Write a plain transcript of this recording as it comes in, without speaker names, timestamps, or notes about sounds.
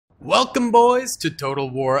Welcome, boys, to Total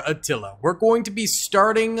War Attila. We're going to be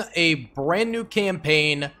starting a brand new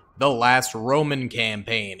campaign, the last Roman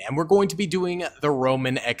campaign, and we're going to be doing the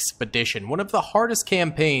Roman Expedition, one of the hardest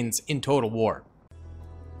campaigns in Total War.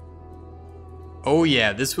 Oh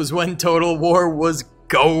yeah, this was when Total War was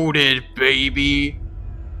goated, baby.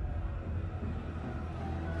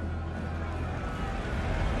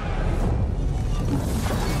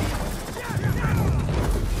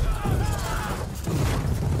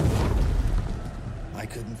 I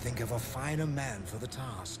couldn't think of a finer man for the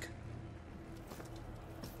task.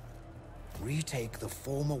 Retake the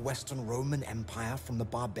former Western Roman Empire from the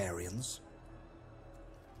barbarians.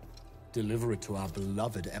 Deliver it to our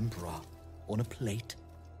beloved emperor on a plate.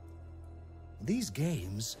 These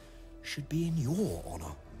games should be in your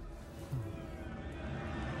honor.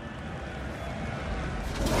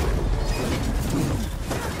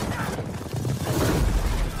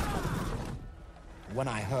 When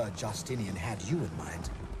I heard Justinian had you in mind,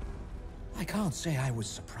 I can't say I was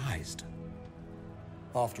surprised.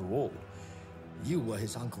 After all, you were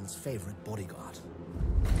his uncle's favorite bodyguard.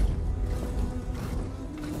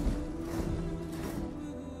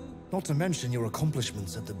 Not to mention your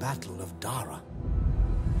accomplishments at the Battle of Dara.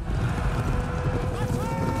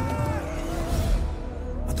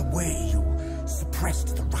 And the way you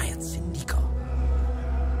suppressed the riots in Nika.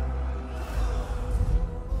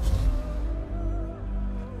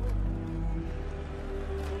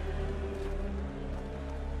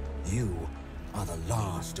 You are the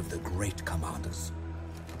last of the great commanders,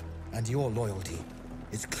 and your loyalty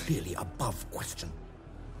is clearly above question.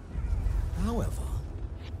 However,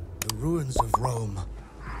 the ruins of Rome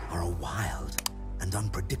are a wild and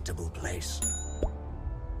unpredictable place.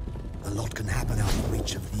 A lot can happen out of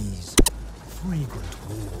reach of these fragrant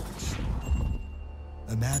walls.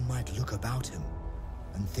 A man might look about him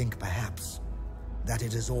and think perhaps that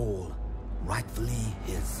it is all rightfully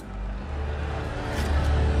his.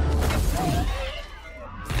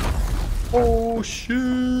 Oh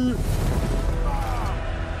shit!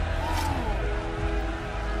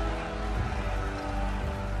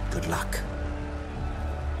 Good luck,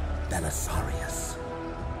 Belisarius.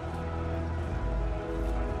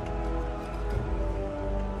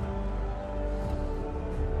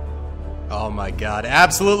 Oh my god,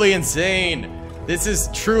 absolutely insane! This is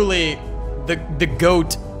truly the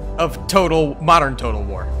GOAT of modern Total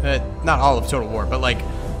War. Not all of Total War, but like,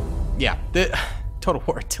 yeah, the Total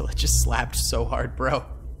War Attila just slapped so hard, bro.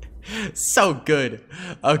 So good.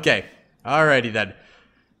 Okay, alrighty then.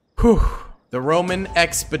 Whew. The Roman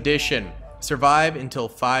Expedition. Survive until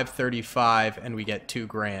 535 and we get 2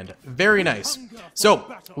 grand. Very nice.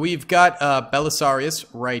 So, we've got Belisarius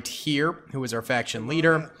right here, who is our faction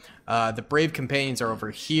leader. The brave companions are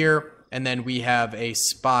over here, and then we have a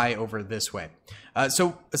spy over this way.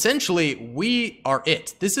 So, essentially, we are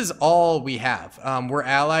it. This is all we have. We're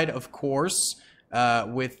allied, of course,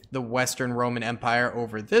 with the Western Roman Empire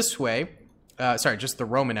over this way. Sorry, just the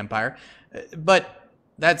Roman Empire. But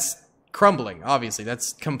that's crumbling, obviously.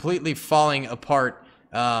 That's completely falling apart.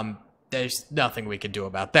 There's nothing we can do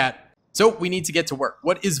about that. So we need to get to work.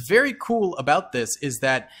 What is very cool about this is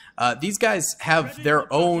that these guys have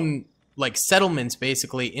their own like settlements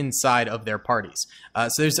basically inside of their parties.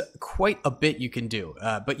 So there's quite a bit you can do,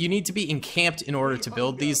 but you need to be encamped in order to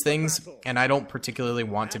build these things, and I don't particularly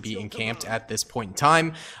want to be encamped at this point in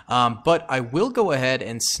time, but I will go ahead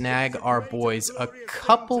and snag our boys a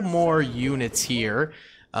couple more units here,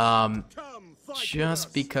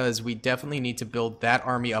 just because we definitely need to build that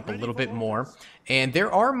army up a little bit more. And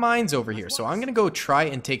there are mines over here, so I'm going to go try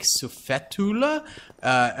and take Sufetula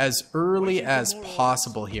as early as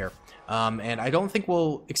possible here. And I don't think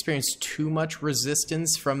we'll experience too much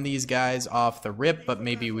resistance from these guys off the rip, but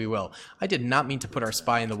maybe we will. I did not mean to put our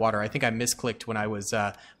spy in the water. I think I misclicked when I was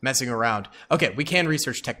messing around. Okay, we can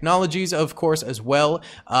research technologies, of course, as well.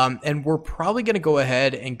 And we're probably going to go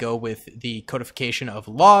ahead and go with the codification of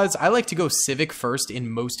laws. I like to go civic first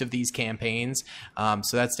in most of these campaigns.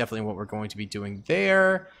 So that's definitely what we're going to be doing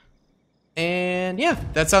there. And yeah,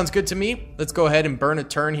 that sounds good to me. Let's go ahead and burn a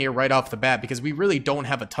turn here right off the bat because we really don't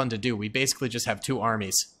have a ton to do. We basically just have 2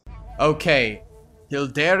 armies. Okay,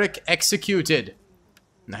 Hilderic executed.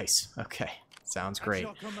 Nice. Okay, sounds great.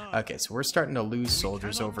 Okay, so we're starting to lose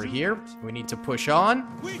soldiers over here. We need to push on.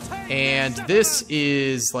 And this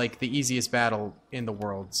is like the easiest battle in the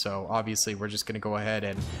world. So obviously we're just going to go ahead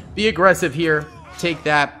and be aggressive here. Take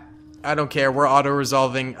that. I don't care. We're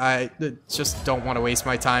auto-resolving. I just don't want to waste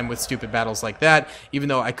my time with stupid battles like that, even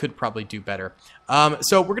though I could probably do better.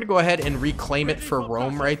 So we're going to go ahead and reclaim it for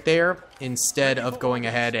Rome right there instead of going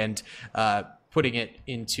ahead and putting it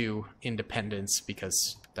into independence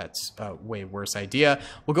because That's a way worse idea.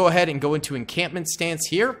 We'll go ahead and go into encampment stance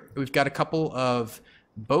here. We've got a couple of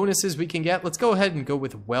bonuses we can get. Let's go ahead and go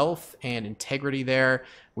with wealth and integrity there.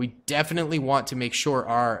 We definitely want to make sure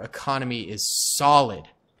our economy is solid.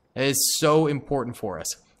 That is so important for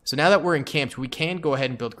us. So now that we're encamped, we can go ahead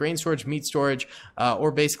and build grain storage, meat storage,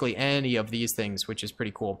 or basically any of these things, which is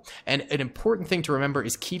pretty cool. And an important thing to remember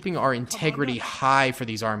is keeping our integrity high for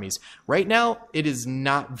these armies. Right now, it is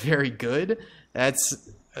not very good. That's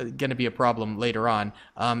going to be a problem later on.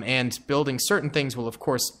 And building certain things will, of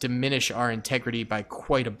course, diminish our integrity by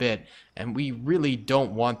quite a bit. And we really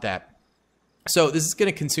don't want that. So this is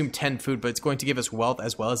going to consume 10 food, but it's going to give us wealth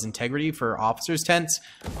as well as integrity for officers' tents.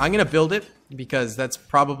 I'm going to build it because that's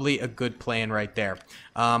probably a good plan right there.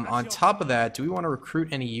 On top of that, do we want to recruit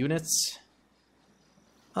any units?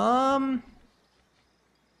 Horse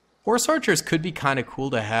archers could be kind of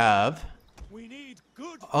cool to have.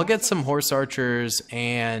 I'll get some horse archers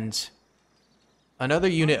and another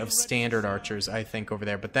unit of standard archers, I think, over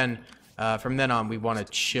there. But then from then on, we want to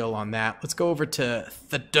chill on that. Let's go over to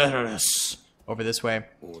Thedorus over this way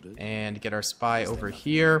and get our spy over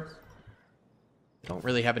here. Don't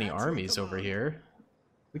really have any armies over here.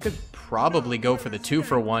 We could probably go for the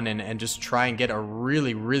 2-for-1 and just try and get a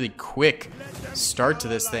really, really quick start to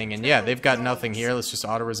this thing. And yeah, they've got nothing here. Let's just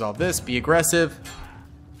auto-resolve this. Be aggressive.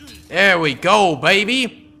 There we go,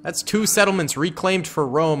 baby. That's 2 settlements reclaimed for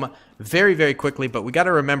Rome very, very quickly. But we got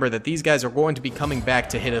to remember that these guys are going to be coming back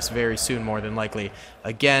to hit us very soon, more than likely.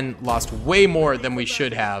 Again, lost way more than we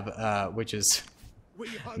should have, which is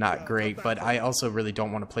not great. But I also really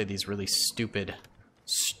don't want to play these really stupid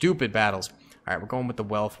battles. All right, we're going with the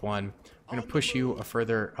wealth one. We're going to push you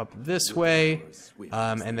further up this way,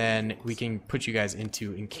 and then we can put you guys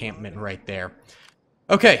into encampment right there.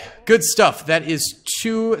 Okay, good stuff. That is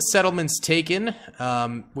 2 settlements taken,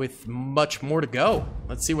 with much more to go.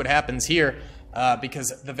 Let's see what happens here,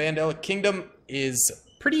 because the Vandalic Kingdom is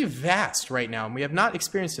pretty vast right now, and we have not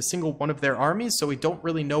experienced a single one of their armies, so we don't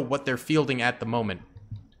really know what they're fielding at the moment.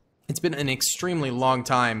 It's been an extremely long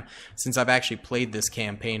time since I've actually played this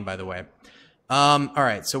campaign, by the way.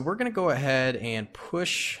 Alright, so we're going to go ahead and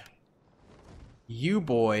push you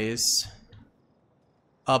boys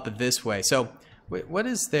up this way. So, what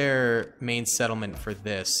is their main settlement for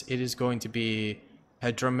this? It is going to be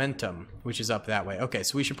Hadromentum, which is up that way. Okay,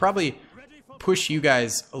 so we should probably push you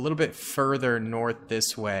guys a little bit further north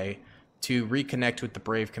this way to reconnect with the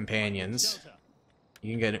Brave Companions.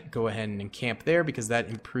 You can go ahead and encamp there because that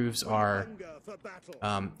improves our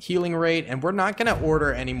healing rate. And we're not going to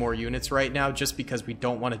order any more units right now just because we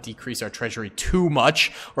don't want to decrease our treasury too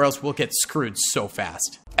much, or else we'll get screwed so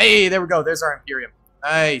fast. Hey, there we go. There's our Imperium.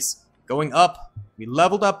 Nice. Going up. We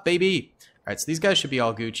leveled up, baby. All right, so these guys should be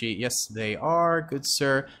all Gucci. Yes, they are. Good,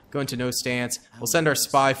 sir. Go into no stance. We'll send our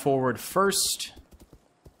spy forward first.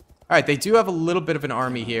 All right, they do have a little bit of an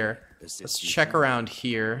army here. Let's check around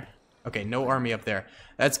here. Okay, no army up there.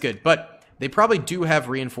 That's good. But they probably do have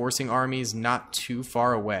reinforcing armies not too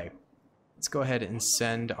far away. Let's go ahead and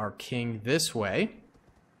send our king this way.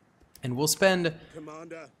 And we'll spend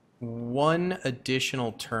one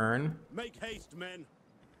additional turn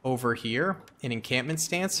over here in encampment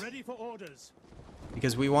stance.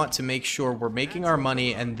 Because we want to make sure we're making our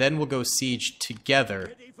money, and then we'll go siege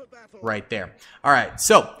together right there. Alright,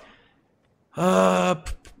 so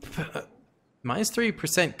minus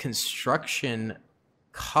 3% construction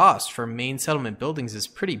cost for main settlement buildings is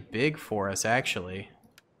pretty big for us, actually.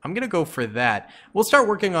 I'm going to go for that. We'll start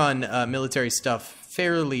working on military stuff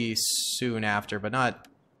fairly soon after, but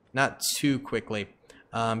not too quickly.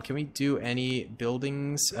 Can we do any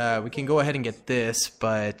buildings? We can go ahead and get this,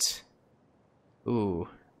 but... Ooh.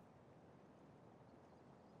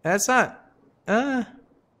 That's not... It's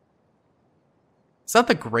not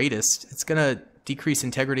the greatest. It's going to decrease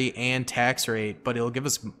integrity and tax rate, but it'll give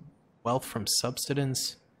us wealth from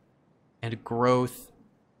subsistence and growth,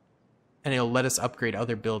 and it'll let us upgrade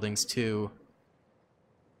other buildings too.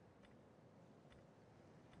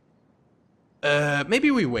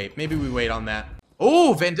 Maybe we wait. Maybe we wait on that.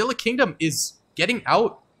 Oh, Vandalic Kingdom is getting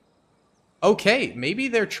out. Okay, maybe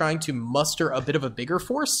they're trying to muster a bit of a bigger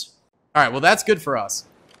force. All right, well, that's good for us.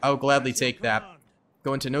 I will gladly take that.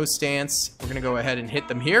 Go into no stance. We're going to go ahead and hit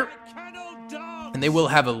them here. And they will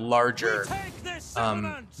have a larger,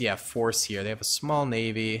 force here. They have a small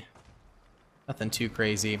navy. Nothing too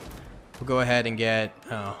crazy. We'll go ahead and get,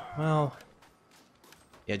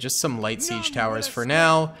 just some light siege towers for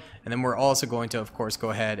now. And then we're also going to, of course,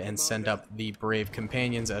 go ahead and send up the Brave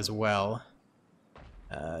Companions as well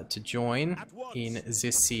to join in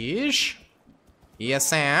the siege. Yes,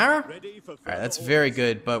 sir. Alright, that's very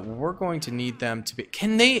good, but we're going to need them to be...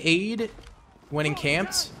 Can they aid when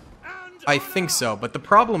encamped? I think so, but the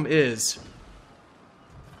problem is...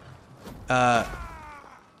 that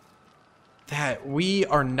we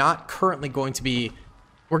are not currently going to be...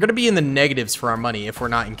 We're going to be in the negatives for our money if we're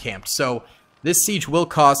not encamped. So, this siege will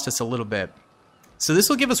cost us a little bit. So this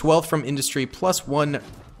will give us wealth from industry plus 1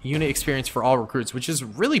 unit experience for all recruits, which is a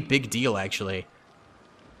really big deal, actually.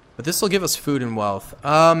 But this will give us food and wealth.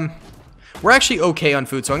 We're actually okay on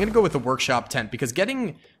food, so I'm going to go with the workshop tent, because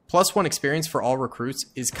getting plus 1 experience for all recruits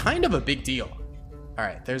is kind of a big deal.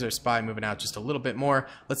 Alright, there's our spy moving out just a little bit more.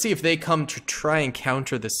 Let's see if they come to try and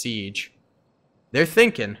counter the siege. They're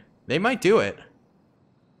thinking. They might do it.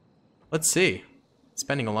 Let's see.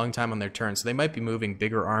 Spending a long time on their turn, so they might be moving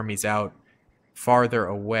bigger armies out farther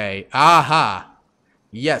away. Aha!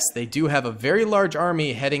 Yes, they do have a very large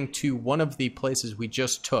army heading to one of the places we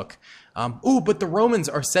just took. Ooh, but the Romans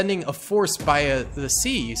are sending a force by the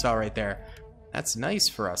sea, you saw right there. That's nice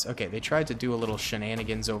for us. Okay, they tried to do a little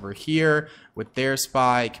shenanigans over here with their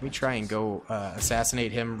spy. Can we try and go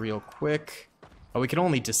assassinate him real quick? Oh, we can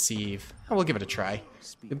only deceive. Oh, we'll give it a try.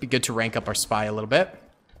 It'd be good to rank up our spy a little bit.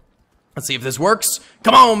 Let's see if this works.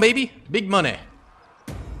 Come on, baby. Big money.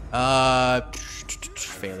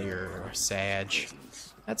 Failure, Sag.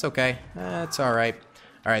 That's okay. That's alright.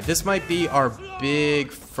 Alright, this might be our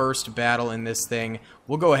big first battle in this thing.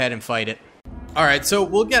 We'll go ahead and fight it. Alright, so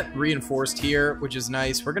we'll get reinforced here, which is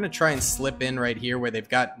nice. We're going to try and slip in right here where they've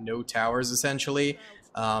got no towers, essentially,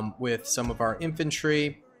 with some of our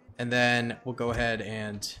infantry. And then we'll go ahead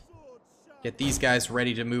and get these guys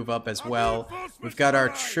ready to move up as well. We've got our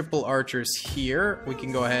triple archers here. We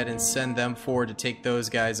can go ahead and send them forward to take those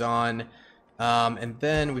guys on. And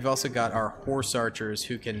then we've also got our horse archers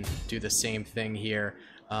who can do the same thing here.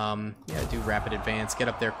 Yeah, do rapid advance. Get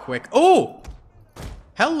up there quick. Oh!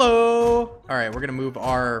 Hello! Alright, we're going to move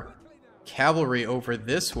our cavalry over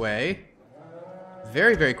this way.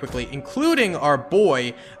 Very, very quickly. Including our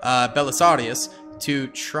boy, Belisarius, to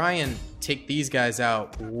try and take these guys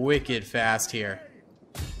out wicked fast here.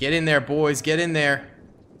 Get in there, boys. Get in there.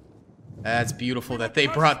 That's beautiful that they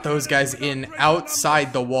brought those guys in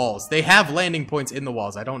outside the walls. They have landing points in the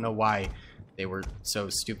walls. I don't know why they were so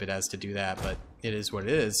stupid as to do that, but it is what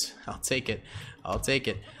it is. I'll take it. I'll take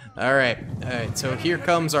it. All right. All right. So here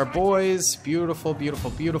comes our boys. Beautiful,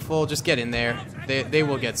 beautiful, beautiful. Just get in there. They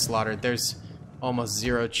will get slaughtered. There's almost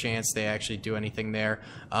zero chance they actually do anything there.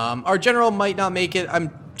 Our general might not make it.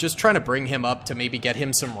 I'm just trying to bring him up to maybe get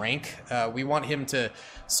him some rank. We want him to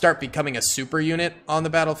start becoming a super unit on the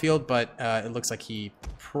battlefield, but it looks like he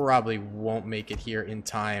probably won't make it here in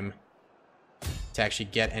time to actually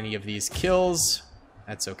get any of these kills.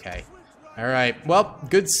 That's okay. All right. Well,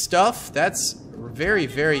 good stuff. That's very,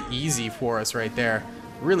 very easy for us right there.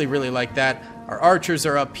 Really, really like that. Our archers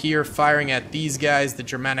are up here firing at these guys, the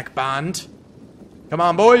Germanic band. Come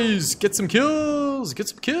on, boys! Get some kills! Get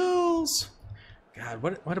some kills! God,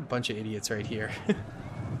 what a bunch of idiots right here.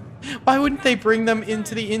 Why wouldn't they bring them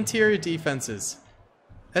into the interior defenses?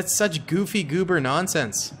 That's such goofy goober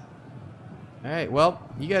nonsense. Alright, well,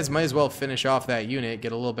 you guys might as well finish off that unit,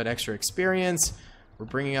 get a little bit extra experience. We're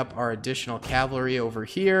bringing up our additional cavalry over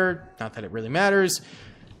here. Not that it really matters,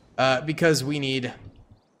 because we need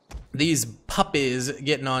these puppies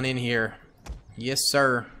getting on in here. Yes,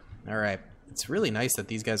 sir. Alright. It's really nice that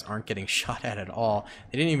these guys aren't getting shot at all.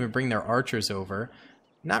 They didn't even bring their archers over.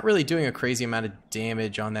 Not really doing a crazy amount of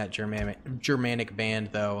damage on that Germanic band,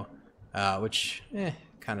 though, which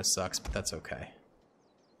kind of sucks, but that's okay.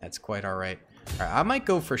 That's quite all right. All right, I might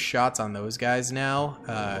go for shots on those guys now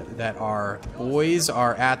that our boys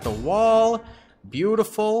are at the wall.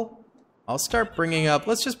 Beautiful. I'll start bringing up...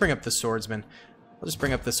 Let's just bring up the swordsman. I'll just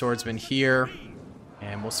bring up the swordsman here,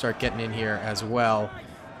 and we'll start getting in here as well.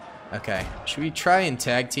 Okay, should we try and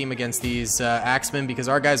tag team against these axemen, because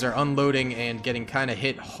our guys are unloading and getting kind of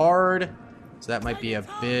hit hard, so that might be a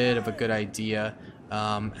bit of a good idea.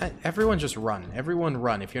 Everyone just run. Everyone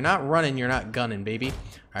run. If you're not running, you're not gunning, baby.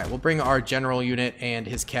 All right, we'll bring our general unit and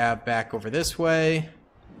his cav back over this way.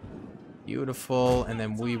 Beautiful, and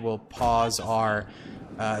then we will pause our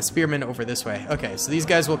spearmen over this way. Okay, so these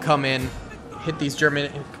guys will come in, hit these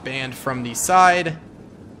German band from the side.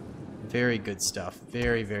 Very good stuff.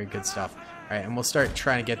 Very, very good stuff. All right, and we'll start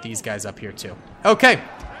trying to get these guys up here too. Okay,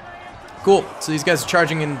 cool. So these guys are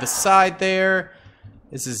charging in the side there.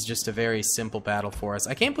 This is just a very simple battle for us.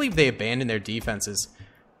 I can't believe they abandoned their defenses.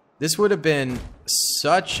 This would have been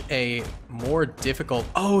such a more difficult...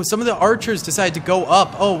 Oh, some of the archers decided to go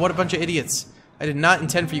up. Oh, what a bunch of idiots. I did not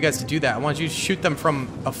intend for you guys to do that. I wanted you to shoot them from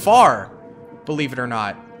afar, believe it or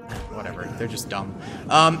not. Whatever. They're just dumb.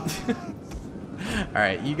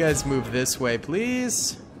 Alright, you guys move this way,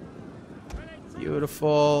 please.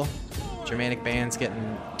 Beautiful. Germanic band's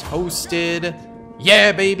getting toasted.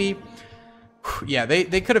 Yeah, baby! Yeah,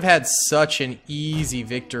 they could have had such an easy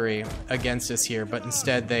victory against us here, but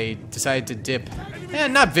instead they decided to dip.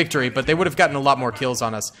 Not victory, but they would have gotten a lot more kills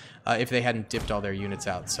on us if they hadn't dipped all their units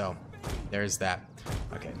out. So, there's that.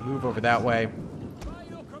 Okay, move over that way.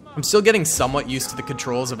 I'm still getting somewhat used to the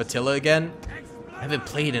controls of Attila again. I haven't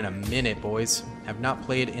played in a minute, boys. Have not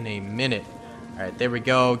played in a minute. Alright, there we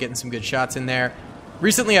go. Getting some good shots in there.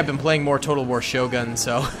 Recently, I've been playing more Total War Shogun,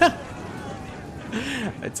 so...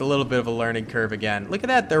 it's a little bit of a learning curve again. Look at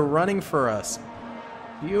that, they're running for us.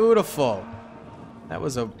 Beautiful. That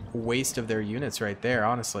was a waste of their units right there,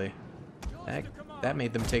 honestly. That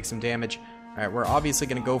made them take some damage. Alright, we're obviously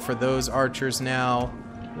going to go for those archers now.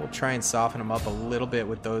 We'll try and soften them up a little bit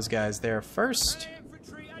with those guys there first.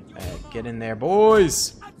 Get in there,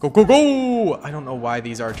 boys. Go, go, go! I don't know why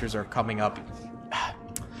these archers are coming up.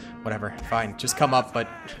 Whatever, fine. Just come up, but...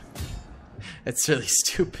 it's really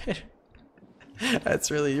stupid. That's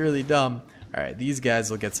really, really dumb. Alright, these guys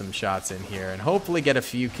will get some shots in here and hopefully get a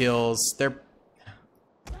few kills.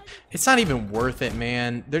 It's not even worth it,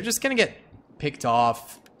 man. They're just gonna get picked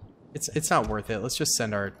off. It's not worth it. Let's just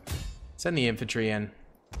send the infantry in.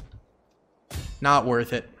 Not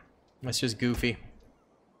worth it. That's just goofy.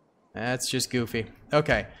 That's just goofy.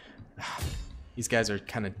 Okay. These guys are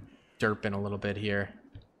kind of derping a little bit here.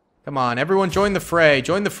 Come on, everyone join the fray.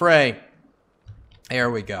 Join the fray. There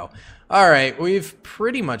we go. Alright, we've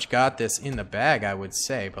pretty much got this in the bag, I would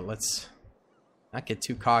say, but let's not get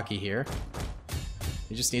too cocky here.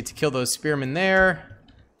 We just need to kill those spearmen there.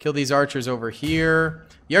 Kill these archers over here.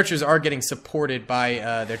 The archers are getting supported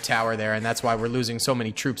by their tower there, and that's why we're losing so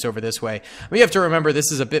many troops over this way. We have to remember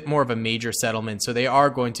this is a bit more of a major settlement, so they are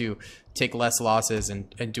going to take less losses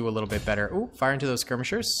and do a little bit better. Ooh, fire into those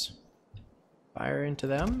skirmishers. Fire into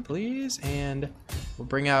them, please, and we'll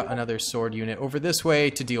bring out another sword unit over this way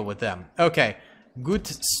to deal with them. Okay, good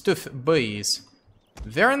stuff, boys.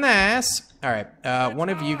 Very nice. Alright, one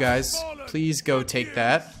of you guys, please go take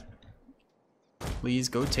that. Please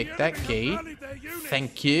go take that gate.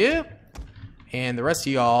 Thank you. And the rest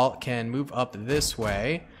of y'all can move up this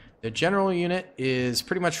way. The general unit is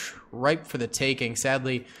pretty much ripe for the taking.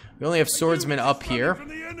 Sadly, we only have swordsmen up here.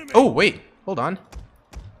 Oh, wait. Hold on.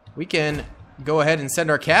 We can go ahead and send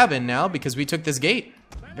our cav in now because we took this gate.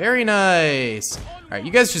 Very nice. Alright,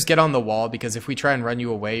 you guys just get on the wall because if we try and run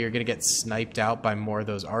you away, you're going to get sniped out by more of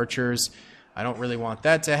those archers. I don't really want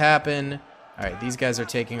that to happen. Alright, these guys are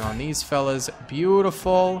taking on these fellas.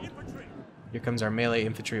 Beautiful. Here comes our melee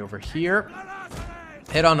infantry over here.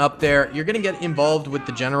 Head on up there. You're going to get involved with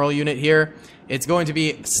the general unit here. It's going to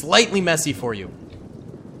be slightly messy for you.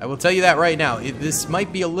 I will tell you that right now. This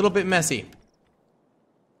might be a little bit messy.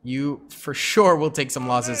 You for sure will take some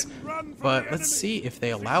losses. But let's see if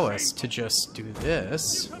they allow us to just do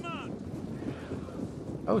this.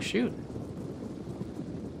 Oh, shoot.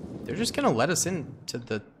 They're just going to let us into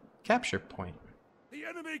the capture point. The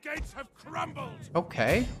enemy gates have crumbled.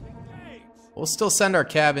 Okay. We'll still send our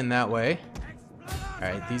cav in that way.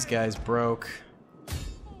 Alright, these guys broke.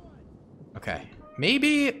 Okay.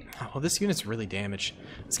 Maybe... oh, this unit's really damaged.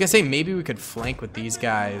 I was gonna say maybe we could flank with these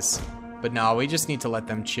guys. But no, we just need to let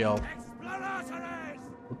them chill.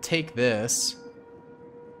 We'll take this.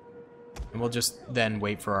 And we'll just then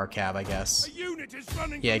wait for our cav, I guess.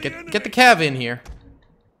 Yeah, get the cav in here.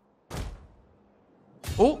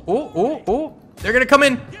 Oh, oh, oh, oh. They're gonna come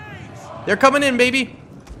in. They're coming in, baby.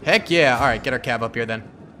 Heck yeah. Alright, get our cav up here then.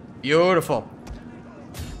 Beautiful.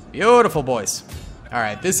 Beautiful, boys.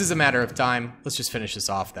 Alright, this is a matter of time. Let's just finish this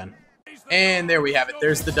off then. And there we have it.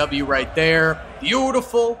 There's the W right there.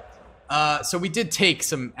 Beautiful. So we did take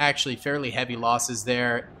some actually fairly heavy losses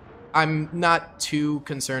there. I'm not too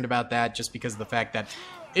concerned about that just because of the fact that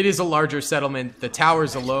it is a larger settlement. The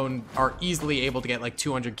towers alone are easily able to get like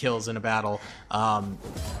 200 kills in a battle.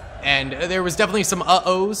 And there was definitely some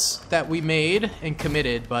uh-ohs that we made and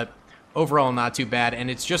committed, but overall not too bad. And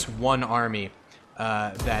it's just one army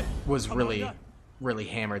that was really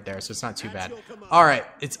hammered there, so it's not too bad. All right,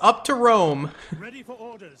 it's up to Rome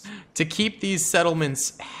to keep these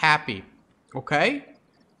settlements happy, okay?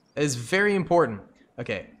 That is very important.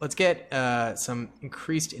 Okay, let's get some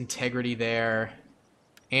increased integrity there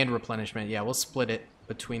and replenishment. Yeah, we'll split it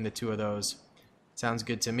between the two of those. Sounds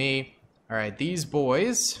good to me. All right, these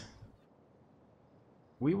boys,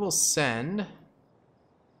 we will send...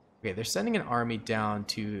 okay, they're sending an army down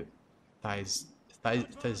to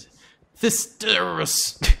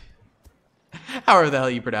Thysterus. However the hell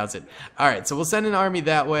you pronounce it. Alright, so we'll send an army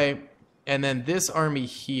that way. And then this army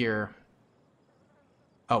here.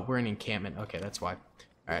 Oh, we're in encampment. Okay, that's why.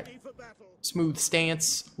 Alright. Smooth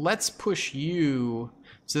stance. Let's push you.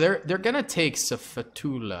 So they're gonna take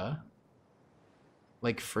Safatula.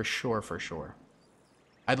 Like, for sure, for sure.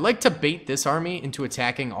 I'd like to bait this army into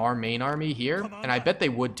attacking our main army here. And I bet they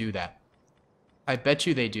would do that. I bet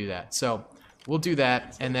you they do that. So we'll do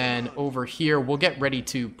that. And then over here, we'll get ready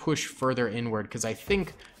to push further inward. Because I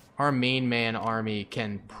think our main man army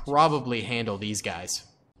can probably handle these guys.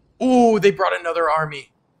 Ooh, they brought another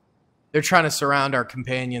army. They're trying to surround our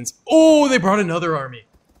companions. Oh, they brought another army.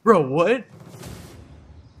 Bro, what?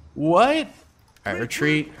 What? Alright,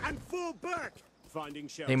 retreat.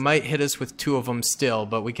 They might hit us with 2 of them still,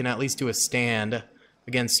 but we can at least do a stand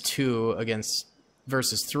against 2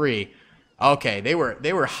 versus 3. Okay, they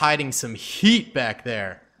were hiding some heat back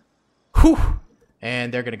there. Whew!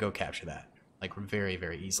 And they're gonna go capture that. Like, very,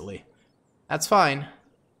 very easily. That's fine.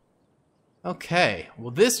 Okay,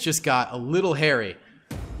 well this just got a little hairy.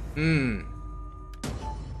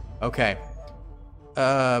 Okay.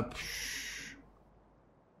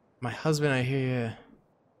 My husband, I hear you.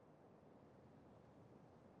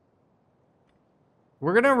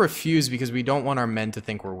 We're gonna refuse because we don't want our men to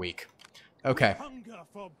think we're weak. Okay. Hunger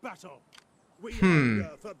for battle. We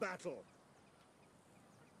hunger for battle.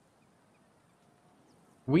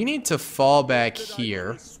 We need to fall back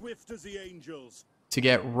here to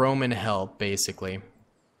get Roman help, basically.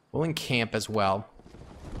 We'll encamp as well.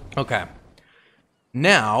 Okay.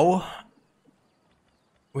 Now,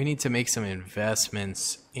 we need to make some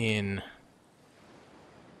investments in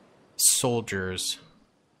soldiers.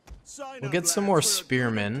 We'll get some more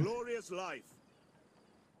spearmen.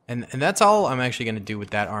 And that's all I'm actually going to do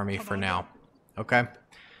with that army for now. Okay?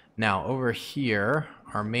 Now, over here,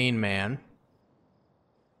 our main man.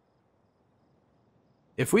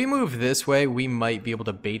 If we move this way, we might be able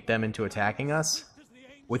to bait them into attacking us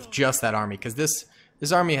with just that army. Because this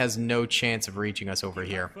army has no chance of reaching us over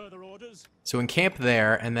here. So encamp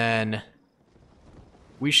there, and then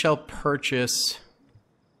we shall purchase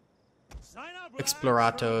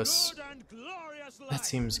Exploratos. That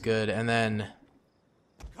seems good. And then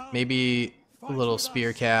maybe a little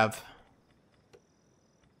spear cav.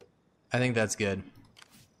 I think that's good.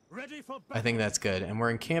 I think that's good. And we're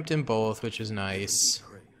encamped in both, which is nice.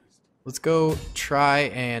 Let's go try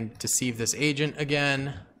and deceive this agent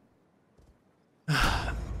again.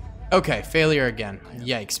 Okay, failure again.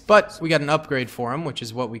 Yikes. But we got an upgrade for him, which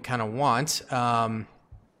is what we kind of want.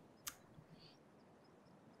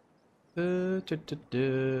 Minus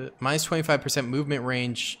 25% movement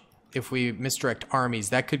range if we misdirect armies.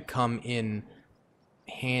 That could come in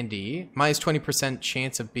handy. Minus 20%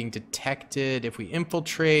 chance of being detected if we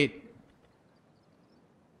infiltrate.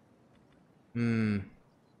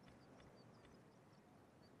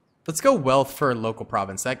 Let's go wealth for local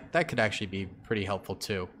province. That could actually be pretty helpful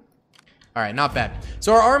too. Alright, not bad.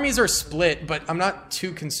 So our armies are split, but I'm not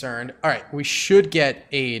too concerned. Alright, we should get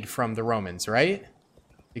aid from the Romans, right?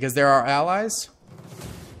 Because they're our allies?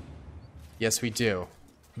 Yes, we do.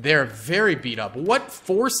 They're very beat up. What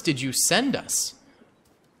force did you send us?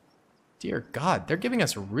 Dear God, they're giving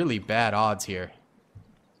us really bad odds here.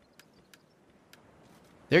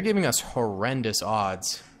 They're giving us horrendous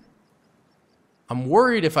odds. I'm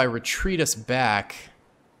worried if I retreat us back,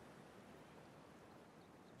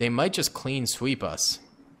 they might just clean sweep us.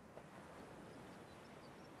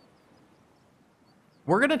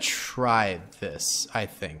 We're gonna try this, I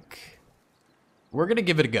think. We're gonna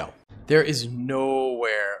give it a go. There is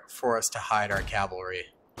nowhere for us to hide our cavalry.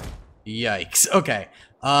 Yikes. Okay.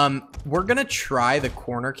 We're gonna try the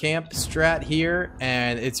corner camp strat here,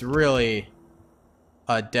 and it's really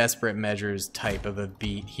a desperate measures type of a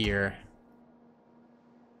beat here.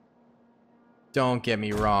 Don't get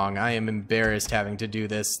me wrong, I am embarrassed having to do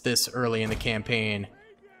this early in the campaign,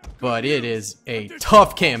 but it is a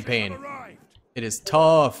tough campaign. It is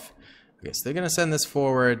tough. Okay, so they're gonna send this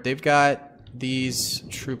forward. They've got these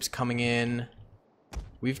troops coming in.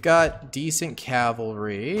 We've got decent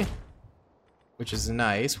cavalry, which is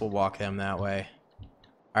nice. We'll walk them that way.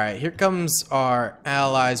 Alright, here comes our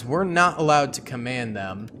allies. We're not allowed to command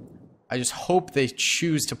them. I just hope they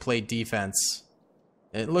choose to play defense.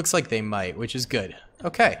 It looks like they might, which is good.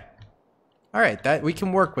 Okay. Alright, that we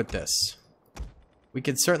can work with this. We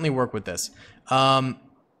can certainly work with this.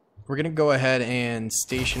 We're gonna go ahead and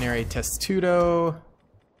stationary testudo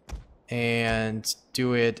and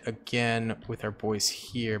do it again with our boys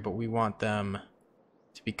here, but we want them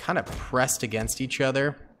to be kind of pressed against each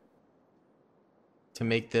other to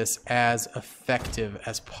make this as effective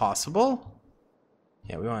as possible.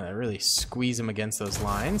 Yeah, we want to really squeeze them against those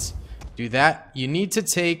lines. Do that. You need to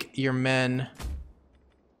take your men...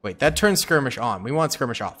 Wait, that turns skirmish on. We want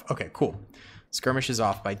skirmish off. Okay, cool. Skirmish is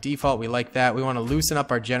off by default. We like that. We want to loosen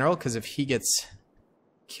up our general, because if he gets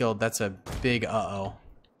killed, that's a big uh-oh.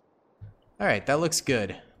 Alright, that looks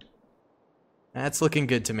good. That's looking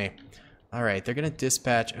good to me. Alright, they're going to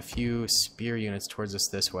dispatch a few spear units towards us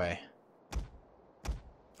this way.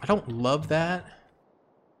 I don't love that,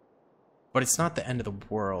 but it's not the end of the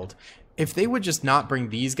world. If they would just not bring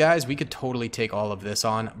these guys, we could totally take all of this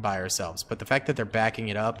on by ourselves. But the fact that they're backing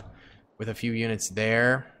it up with a few units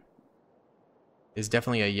there is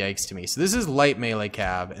definitely a yikes to me. So this is light melee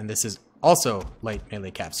cav, and this is also light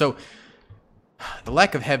melee cav. So the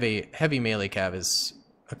lack of heavy melee cav is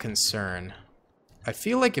a concern. I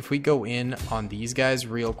feel like if we go in on these guys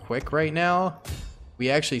real quick right now,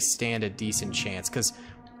 we actually stand a decent chance, because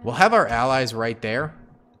we'll have our allies right there,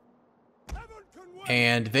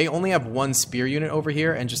 and they only have one spear unit over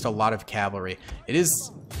here and just a lot of cavalry. It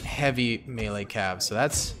is heavy melee cav, so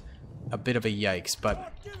that's a bit of a yikes,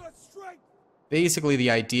 but basically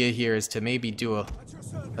the idea here is to maybe do a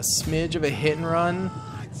smidge of a hit and run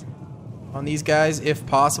on these guys if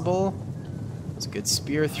possible. It's a good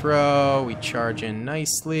spear throw. We charge in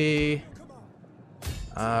nicely.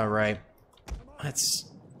 Alright. Let's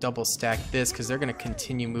double stack this, because they're going to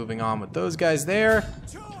continue moving on with those guys there,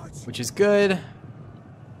 which is good.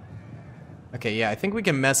 Okay, yeah, I think we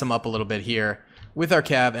can mess them up a little bit here with our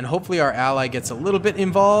cav, and hopefully our ally gets a little bit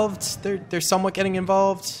involved. They're somewhat getting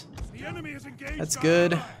involved. That's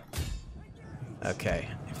good. Okay,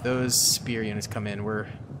 if those spear units come in, we're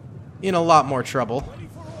in a lot more trouble.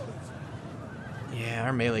 Yeah,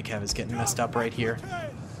 our melee cav is getting messed up right here.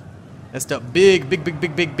 Messed up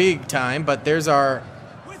big time, but there's our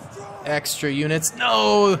extra units.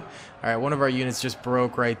 No! Alright, one of our units just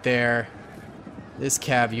broke right there. This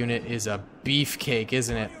cav unit is a beefcake,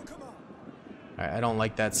 isn't it? Alright, I don't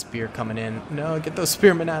like that spear coming in. No, get those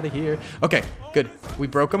spearmen out of here. Okay, good. We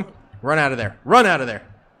broke them. Run out of there. Run out of there.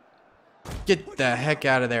 Get the heck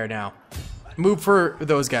out of there now. Move for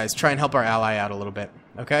those guys. Try and help our ally out a little bit.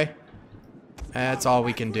 Okay? That's all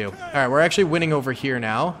we can do. Alright, we're actually winning over here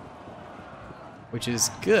now, which is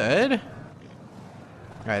good.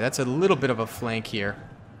 Alright, that's a little bit of a flank here.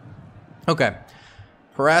 Okay.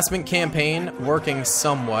 Harassment campaign working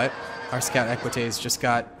somewhat. Our scout equites just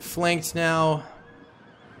got flanked now.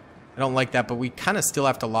 I don't like that, but we kind of still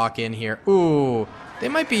have to lock in here. Ooh, they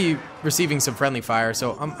might be receiving some friendly fire,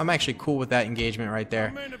 so I'm actually cool with that engagement right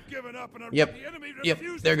there. Yep,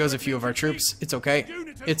 there goes a few of our troops. It's okay.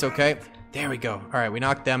 It's okay. There we go. Alright, we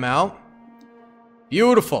knocked them out.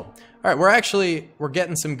 Beautiful. Alright, we're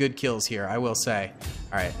getting some good kills here, I will say.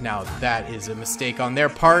 Alright, now that is a mistake on their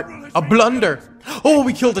part. A blunder! Oh,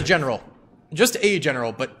 we killed a general. Just a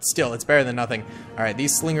general, but still, it's better than nothing. Alright,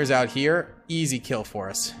 these slingers out here, easy kill for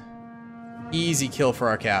us. Easy kill for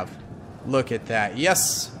our cav. Look at that.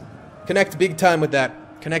 Yes! Connect big time with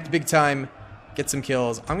that. Connect big time. Get some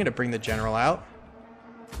kills. I'm going to bring the general out.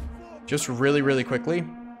 Just really quickly.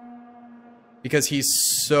 Because he's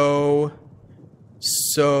so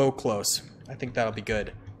close. I think that'll be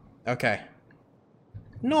good. Okay.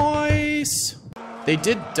 Nice! They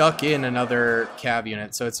did duck in another cav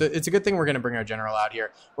unit, so it's a good thing we're going to bring our general out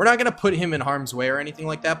here. We're not going to put him in harm's way or anything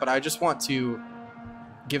like that, but I just want to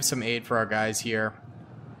give some aid for our guys here.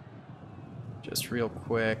 Just real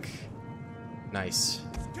quick. Nice.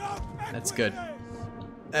 That's good.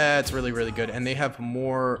 That's really good. And they have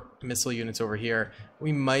more missile units over here.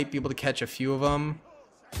 We might be able to catch a few of them.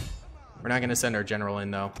 We're not going to send our general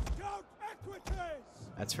in, though.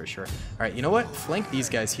 That's for sure. Alright, you know what? Flank these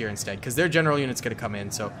guys here instead, because their general unit's going to come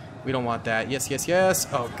in, so we don't want that. Yes.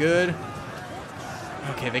 Oh, good.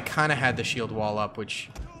 Okay, they kind of had the shield wall up,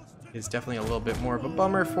 which is definitely a little bit more of a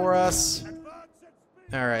bummer for us.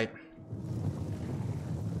 Alright.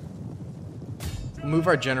 Move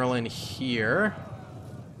our general in here.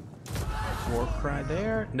 War cry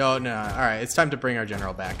there. No. Alright, it's time to bring our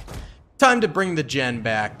general back. Time to bring the gen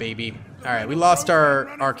back, baby. Alright, we lost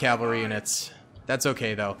our cavalry units. That's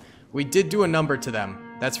okay, though. We did do a number to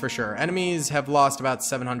them. That's for sure. Enemies have lost about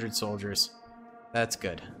 700 soldiers. That's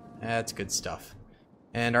good. That's good stuff.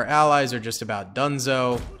 And our allies are just about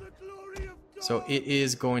donezo. So it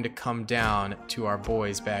is going to come down to our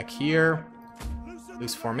boys back here.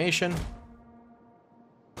 Loose formation.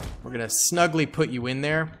 We're going to snugly put you in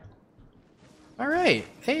there. Alright.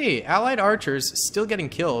 Hey, allied archers still getting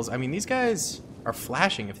kills. I mean, these guys are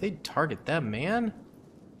flashing. If they target them, man.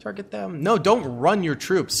 Target them. No, don't run your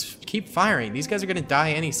troops. Keep firing. These guys are going to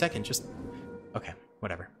die any second. Just... Okay,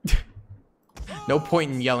 whatever. No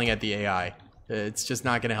point in yelling at the AI. It's just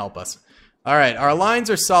not going to help us. All right, our lines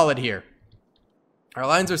are solid here. Our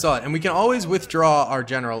lines are solid, and we can always withdraw our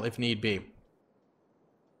general if need be.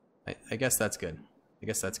 I guess that's good. I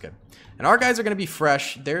guess that's good. And our guys are going to be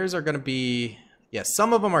fresh. Theirs are going to be... Yes,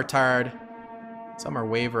 some of them are tired. Some are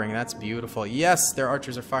wavering. That's beautiful. Yes, their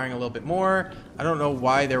archers are firing a little bit more. I don't know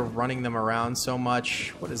why they're running them around so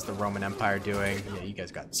much. What is the Roman Empire doing? Yeah, you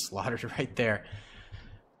guys got slaughtered right there.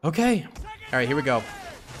 Okay. All right, here we go.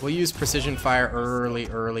 We'll use precision fire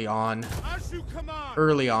early on.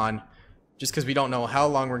 Early on. Just because we don't know how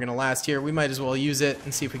long we're going to last here, we might as well use it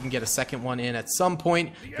and see if we can get a second one in at some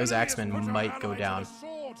point. Those axemen might go down.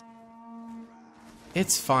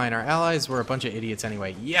 It's fine. Our allies were a bunch of idiots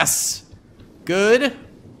anyway. Yes! Good.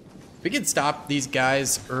 If we could stop these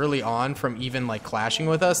guys early on from even like clashing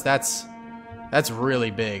with us, that's really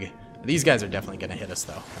big. These guys are definitely going to hit us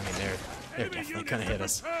though. I mean, they're definitely going to hit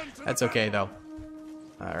us. That's okay though.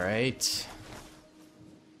 All right.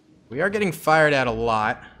 We are getting fired at a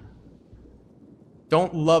lot.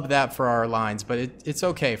 Don't love that for our lines, but it's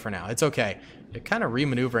okay for now. It's okay. They're kind of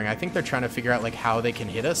re-maneuvering. I think they're trying to figure out like how they can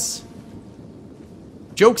hit us.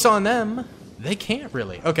 Joke's on them. They can't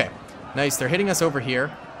really. Okay. Nice. They're hitting us over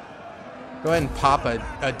here. Go ahead and pop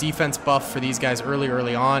a defense buff for these guys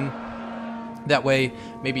early on. That way,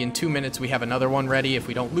 maybe in 2 minutes we have another one ready if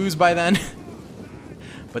we don't lose by then.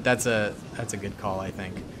 But that's a good call, I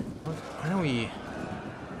think. Why don't we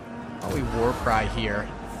war cry here?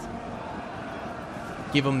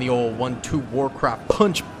 Give them the old 1-2 war cry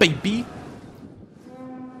punch, baby.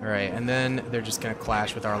 All right, and then they're just gonna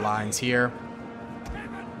clash with our lines here.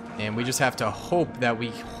 And we just have to hope that we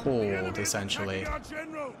hold, essentially.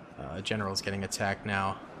 General's getting attacked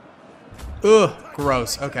now. Ugh,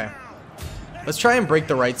 gross. Okay. Let's try and break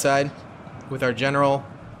the right side with our general.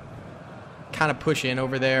 Kind of push in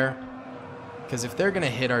over there. Because if they're going to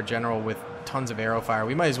hit our general with tons of arrow fire,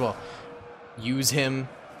 we might as well use him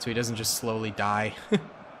so he doesn't just slowly die.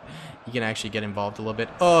 He can actually get involved a little bit.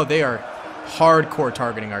 Oh, they are hardcore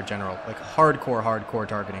targeting our general. Like hardcore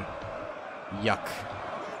targeting. Yuck.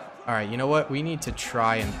 Alright, you know what? We need to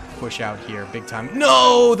try and push out here big time.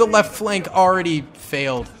 No! The left flank already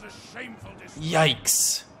failed.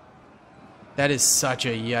 Yikes. That is such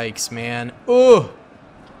a yikes, man. Oh!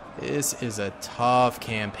 This is a tough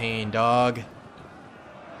campaign, dog.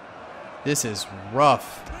 This is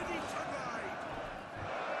rough.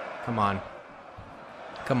 Come on.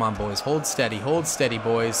 Come on, boys. Hold steady. Hold steady,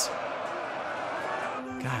 boys.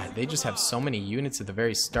 God, they just have so many units at the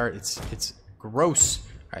very start. It's gross.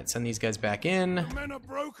 All right, send these guys back in.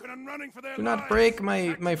 Do not break,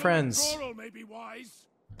 my friends.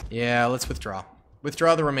 Yeah, let's withdraw.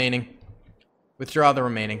 Withdraw the remaining. Withdraw the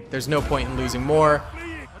remaining. There's no point in losing more.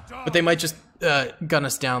 But they might just gun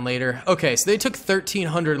us down later. Okay, so they took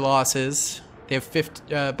 1,300 losses. They have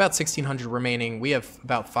about 1,600 remaining. We have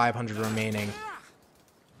about 500 remaining.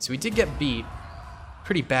 So we did get beat.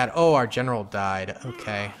 Pretty bad. Oh, our general died.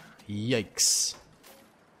 Okay. Yikes.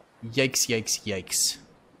 Yikes, yikes, yikes.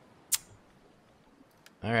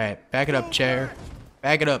 Alright, back it up, chair.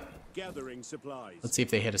 Back it up. Gathering supplies. Let's see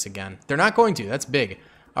if they hit us again. They're not going to. That's big.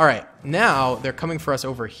 Alright, now they're coming for us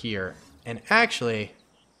over here. And actually,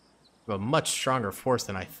 a much stronger force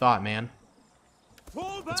than I thought, man.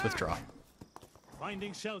 Let's withdraw.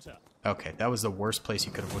 Finding shelter. Okay, that was the worst place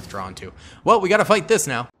you could have withdrawn to. Well, we gotta fight this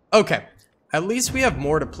now. Okay, at least we have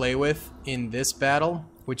more to play with in this battle,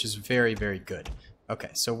 which is very, very good.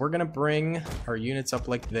 Okay, so we're gonna bring our units up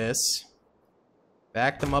like this.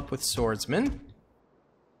 Back them up with swordsmen.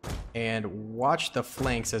 And watch the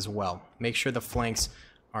flanks as well. Make sure the flanks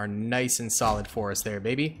are nice and solid for us there,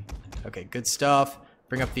 baby. Okay, good stuff.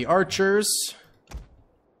 Bring up the archers.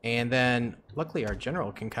 And then, luckily, our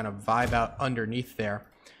general can kind of vibe out underneath there.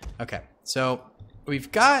 Okay, so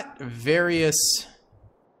we've got various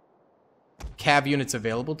cav units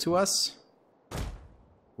available to us,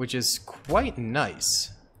 which is quite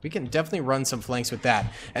nice. We can definitely run some flanks with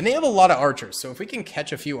that. And they have a lot of archers, so if we can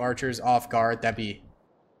catch a few archers off guard, that'd be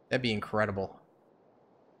incredible.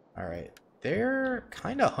 Alright, they're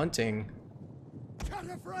kind of hunting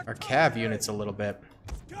our cav units a little bit.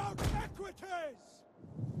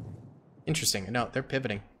 Interesting. No, they're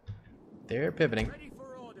pivoting. They're pivoting.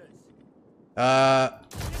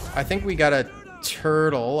 I think we gotta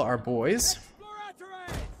turtle our boys.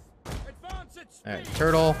 Alright,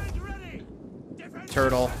 turtle.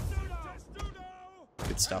 Turtle.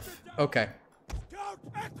 Good stuff. Okay.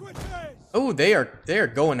 Oh, they are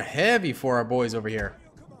going heavy for our boys over here.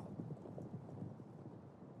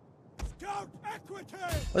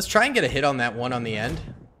 Let's try and get a hit on that one on the end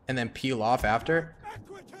and then peel off after.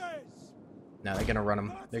 No, they're gonna run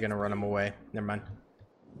them. They're gonna run them away. Never mind.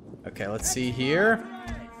 Okay, let's see here.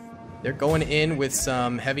 They're going in with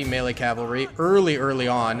some heavy melee cavalry early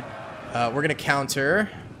on. We're gonna counter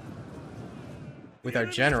with our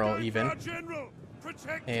general even.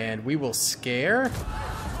 And we will scare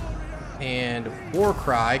and war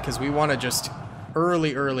cry because we want to just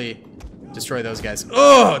early destroy those guys.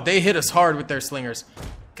 Oh, they hit us hard with their slingers.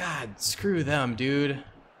 God, screw them, dude.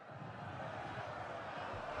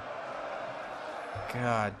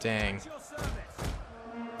 God dang.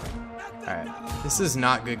 Alright, this is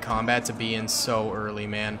not good combat to be in so early,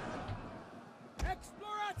 man.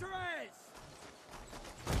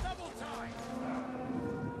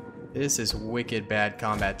 This is wicked bad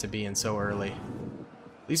combat to be in so early.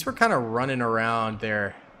 At least we're kind of running around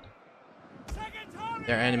their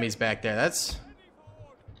enemies back there. That's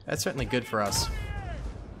certainly good for us.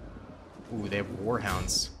 Ooh, they have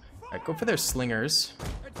warhounds. Alright, go for their slingers.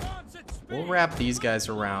 We'll wrap these guys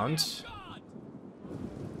around.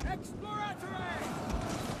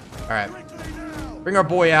 Alright. Bring our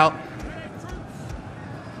boy out.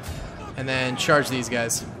 And then charge these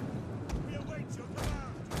guys.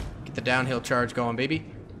 Get the downhill charge going, baby.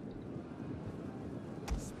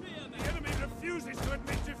 The enemy refuses to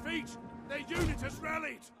admit defeat. Their unit has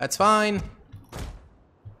rallied. That's fine.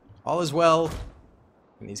 All is well.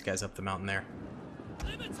 And these guys up the mountain there.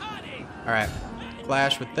 Alright.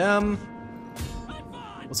 Clash with them.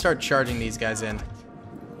 We'll start charging these guys in.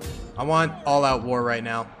 I want all-out war right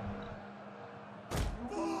now.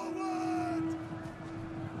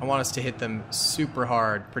 I want us to hit them super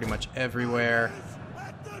hard, pretty much everywhere.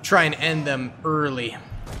 Try and end them early.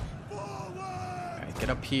 Alright, get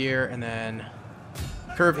up here and then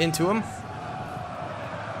curve into them.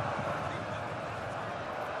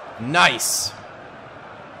 Nice!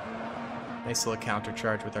 Nice little counter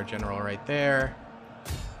charge with our general right there.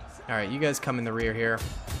 Alright, you guys come in the rear here.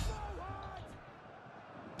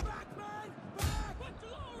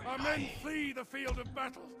 Our men flee the field of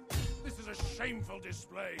battle. This is a shameful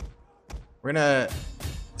display. We're gonna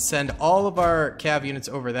send all of our cav units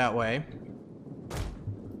over that way.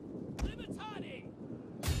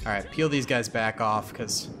 Alright, peel these guys back off,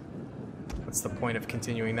 because what's the point of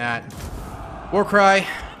continuing that? War cry!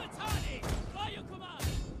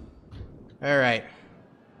 Alright.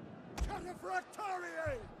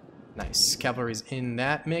 Nice. Cavalry's in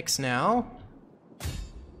that mix now.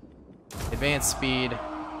 Advanced speed.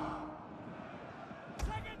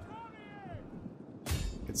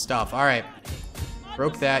 Good stuff. Alright.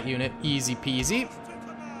 Broke that unit. Easy peasy.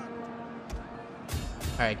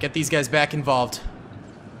 Alright, get these guys back involved.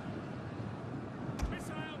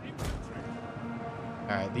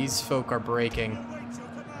 Alright, these folk are breaking.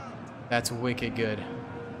 That's wicked good.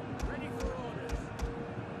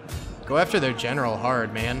 Go after their general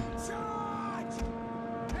hard, man.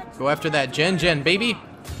 Go after that gen, baby.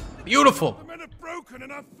 Beautiful. The men are broken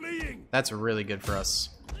and are fleeing. That's really good for us.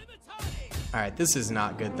 Alright, this is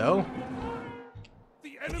not good, though.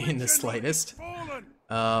 In the slightest.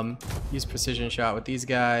 Use precision shot with these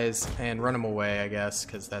guys and run them away, I guess,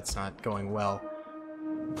 because that's not going well.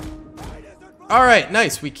 Alright,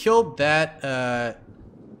 nice. We killed that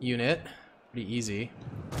unit. Pretty easy.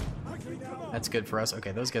 That's good for us.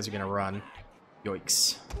 Okay, those guys are gonna run.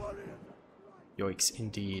 Yoicks. Yoicks,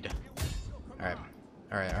 indeed. Alright.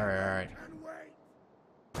 Alright.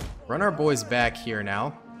 Run our boys back here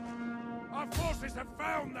now. Our forces have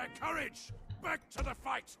found their courage. Back to the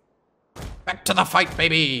fight. Back to the fight,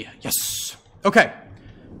 baby! Yes! Okay.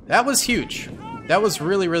 That was huge. That was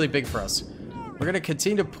really, really big for us. We're gonna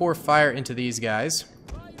continue to pour fire into these guys.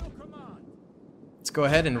 Let's go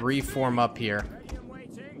ahead and reform up here.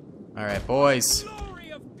 Alright, boys.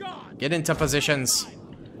 Get into positions.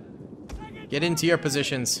 Get into your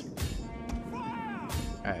positions.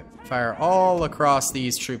 Alright, fire all across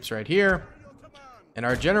these troops right here. And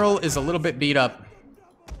our general is a little bit beat up.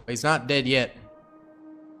 But he's not dead yet.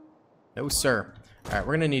 No, sir. Alright,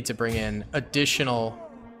 we're gonna need to bring in additional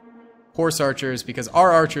horse archers because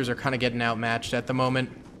our archers are kind of getting outmatched at the moment.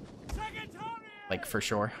 Like, for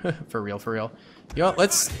sure. For real. You know what,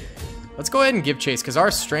 let's go ahead and give chase, because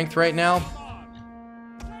our strength right now...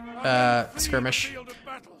 skirmish.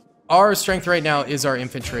 Our strength right now is our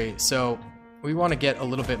infantry, so we want to get a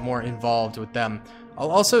little bit more involved with them.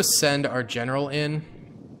 I'll also send our general in.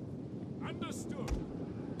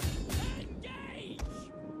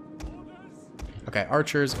 Okay,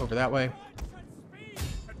 archers over that way.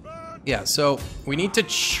 Yeah, so we need to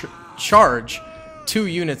charge 2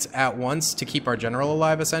 units at once to keep our general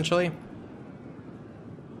alive, essentially.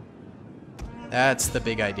 That's the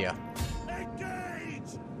big idea.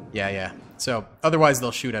 Yeah. So, otherwise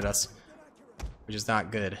they'll shoot at us. which is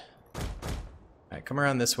not good. Alright, come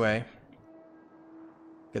around this way.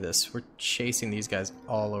 Look at this. We're chasing these guys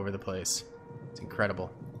all over the place. It's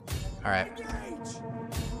incredible. Alright.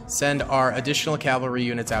 Send our additional cavalry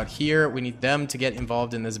units out here. We need them to get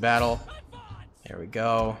involved in this battle. There we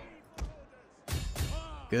go.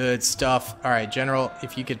 Good stuff. Alright, General,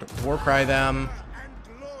 if you could war cry them.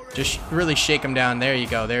 Just really shake them down. There you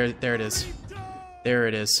go. There it is. There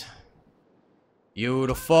it is.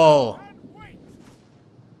 Beautiful.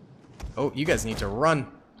 Oh, you guys need to run.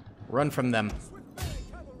 Run from them.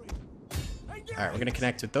 Alright, we're going to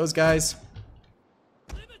connect with those guys.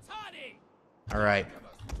 Alright.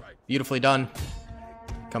 Beautifully done.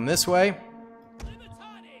 Come this way.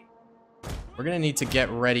 We're going to need to get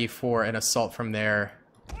ready for an assault from their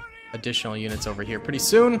additional units over here pretty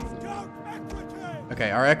soon.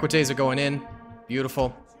 Okay, our equites are going in.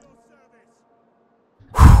 Beautiful.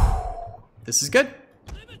 This is good.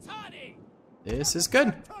 This is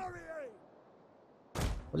good.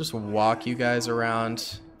 We'll just walk you guys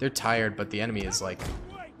around. They're tired, but the enemy is like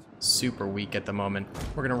super weak at the moment.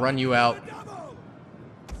 We're gonna run you out.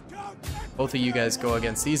 Both of you guys go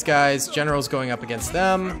against these guys. General's going up against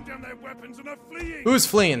them. Who's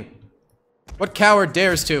fleeing? What coward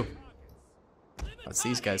dares to? That's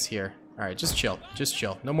these guys here. Alright, just chill. Just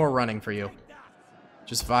chill. No more running for you.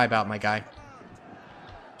 Just vibe out, my guy.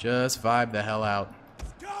 Just vibe the hell out.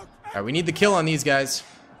 Alright, we need the kill on these guys.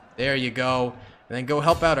 There you go. And then go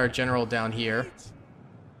help out our general down here.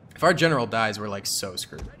 If our general dies, we're like so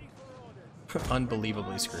screwed.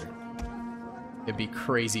 Unbelievably screwed. It'd be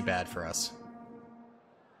crazy bad for us.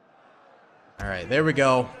 Alright, there we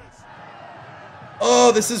go.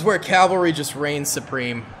 Oh, this is where cavalry just reigns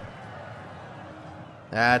supreme.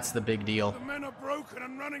 That's the big deal. The men are broken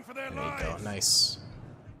and running for their There you lives. go, nice.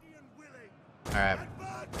 Alright.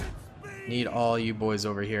 Need all you boys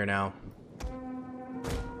over here now.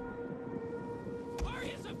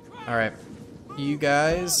 Alright. You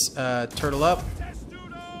guys, turtle up.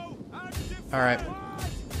 Alright.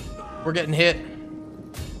 We're getting hit.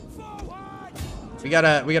 We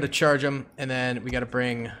gotta charge them, and then we gotta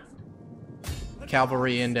bring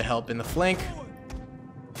cavalry in to help in the flank.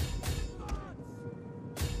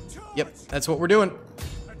 Yep, that's what we're doing.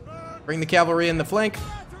 Bring the cavalry in the flank.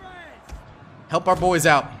 Help our boys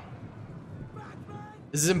out.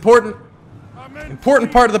 This is important.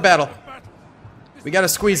 Important part of the battle. We gotta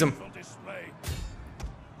squeeze them.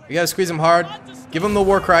 We gotta squeeze them hard. Give them the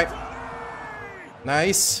war cry.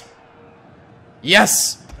 Nice.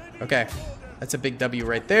 Yes! Okay. That's a big W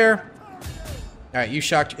right there. Alright, you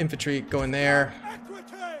shocked infantry going there.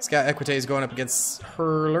 Scout equites going up against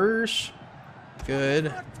hurlers.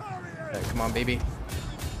 Good. Right, come on, baby.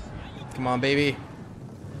 Come on, baby.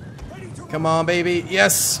 Come on, baby.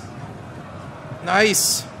 Yes!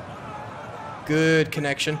 Nice! Good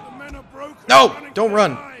connection. No! Don't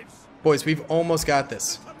run! Boys, we've almost got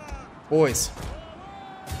this. Boys.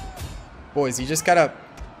 Boys, you just gotta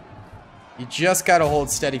hold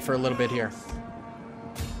steady for a little bit here.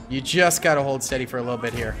 You just gotta hold steady for a little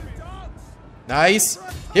bit here. Nice!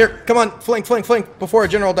 Here, come on, flank, flank, flank, before our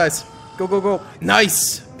general dies. Go, go, go.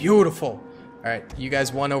 Nice! Beautiful. Alright, you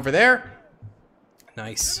guys won over there.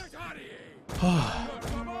 Nice.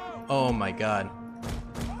 Oh my god.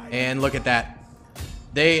 And look at that.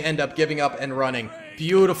 They end up giving up and running.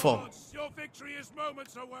 Beautiful.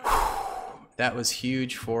 That was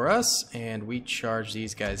huge for us, and we charge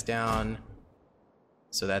these guys down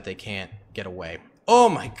so that they can't get away. Oh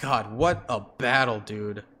my god, what a battle,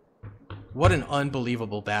 dude. What an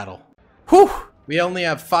unbelievable battle. Whew! We only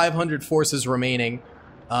have 500 forces remaining.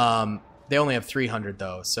 They only have 300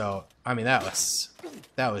 though, so I mean that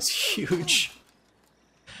was huge.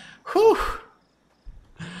 Whew!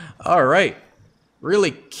 All right.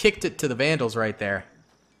 Really kicked it to the Vandals right there.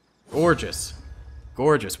 Gorgeous.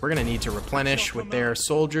 Gorgeous. We're going to need to replenish with their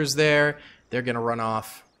soldiers there. They're going to run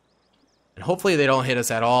off. And hopefully they don't hit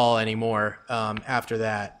us at all anymore after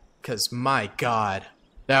that. Because, my God,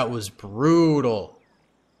 that was brutal.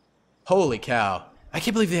 Holy cow. I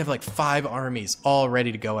can't believe they have like 5 armies all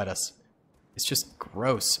ready to go at us. It's just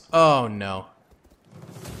gross. Oh, no.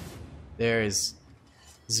 There is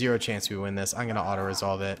 0 chance we win this. I'm going to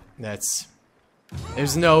auto-resolve it.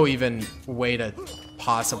 There's no even way to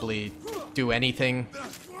possibly do anything.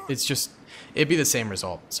 It'd be the same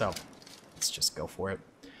result. So, let's just go for it.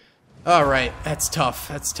 Alright, that's tough.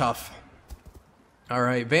 That's tough.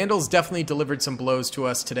 Alright, Vandals definitely delivered some blows to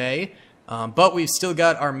us today. But we've still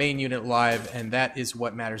got our main unit live, and that is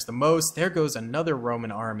what matters the most. There goes another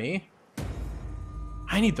Roman army.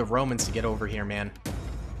 I need the Romans to get over here, man.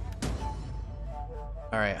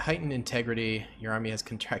 Alright, heightened integrity. Your army has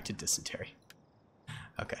contracted dysentery.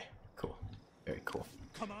 Okay, cool. Very cool.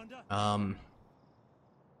 Commander.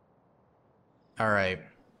 Alright.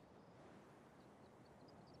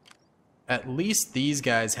 At least these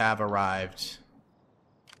guys have arrived.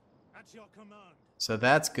 At your command. So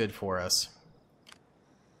that's good for us.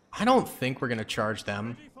 I don't think we're going to charge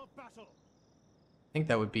them. Ready for battle. I think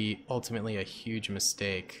that would be ultimately a huge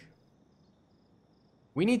mistake.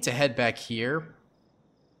 We need to head back here,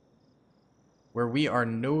 where we are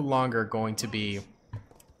no longer going to be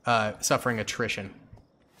suffering attrition.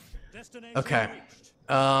 Destination Okay. reached.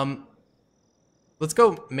 Let's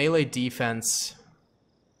go melee defense.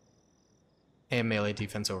 And melee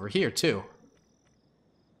defense over here, too.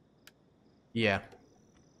 Yeah.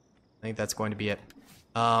 I think that's going to be it.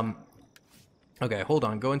 Okay, hold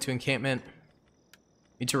on. Go into encampment.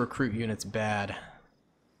 Need to recruit units bad.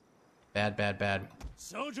 Bad.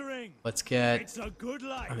 Soldiering. Let's get... It's a good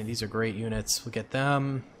life. I mean, these are great units. We'll get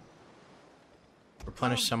them.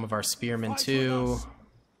 Replenish some of our spearmen, too.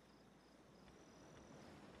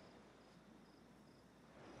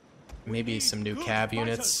 Maybe some new cav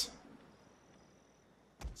units.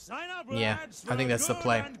 Sign up, Yeah, lads, I think for a that's the good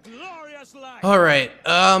play. and glorious life. Alright,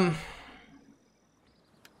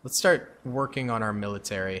 let's start working on our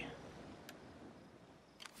military.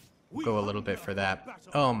 We Go a little bit hunger for that.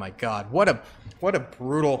 battle. Oh my god, what a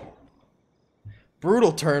brutal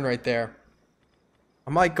turn right there. I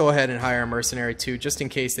might go ahead and hire a mercenary too, just in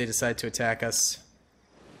case they decide to attack us.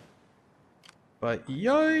 But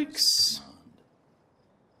yikes.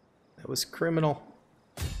 That was criminal.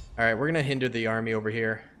 Alright, we're gonna hinder the army over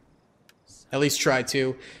here. At least try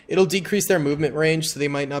to. It'll decrease their movement range, so they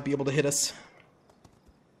might not be able to hit us.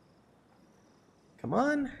 Come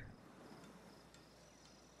on.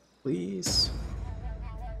 Please.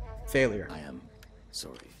 Failure. I am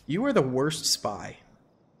sorry. You are the worst spy.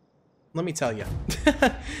 Let me tell you.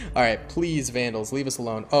 Alright, please, Vandals, leave us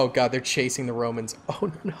alone. Oh god, they're chasing the Romans.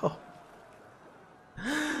 Oh no.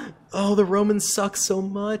 Oh, the Romans suck so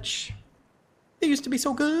much. They used to be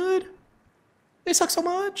so good. They suck so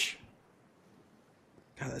much.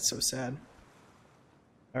 God, that's so sad.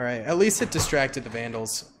 Alright, at least it distracted the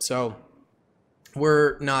Vandals. So,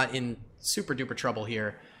 we're not in super duper trouble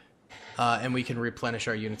here. And we can replenish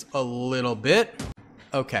our units a little bit.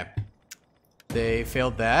 Okay. They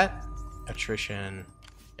failed that. Attrition.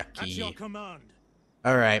 At your Yucky. command.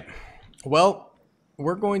 Alright. Well,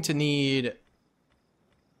 we're going to need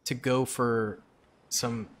to go for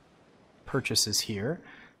some purchases here.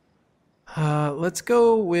 Let's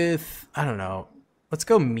go with, I don't know. Let's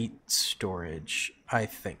go meat storage, I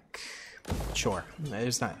think. Sure.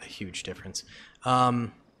 There's not a huge difference.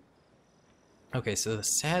 Okay, so the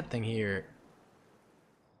sad thing here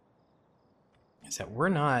is that we're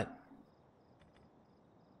not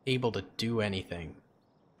able to do anything.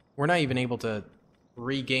 We're not even able to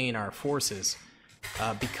regain our forces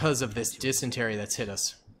because of this dysentery that's hit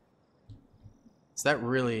us. So that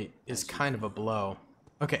really is kind of a blow.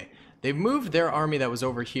 Okay, they've moved their army that was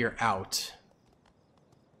over here out.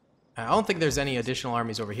 I don't think there's any additional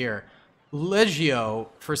armies over here. Legio,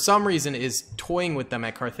 for some reason, is toying with them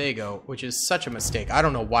at Carthago, which is such a mistake. I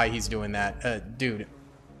don't know why he's doing that. Dude,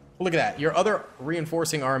 look at that. Your other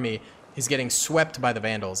reinforcing army is getting swept by the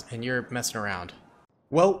Vandals, and you're messing around.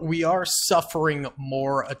 Well, we are suffering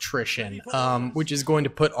more attrition, which is going to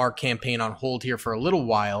put our campaign on hold here for a little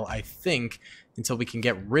while, I think, until we can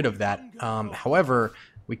get rid of that. However,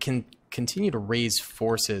 we can continue to raise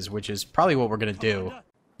forces, which is probably what we're going to do.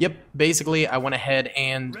 Yep, basically, I went ahead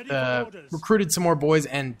and recruited some more boys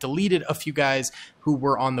and deleted a few guys who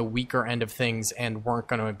were on the weaker end of things and weren't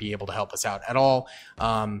going to be able to help us out at all.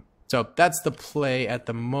 So that's the play at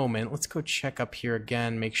the moment. Let's go check up here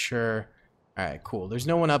again, make sure. All right, cool. There's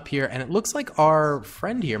no one up here, and it looks like our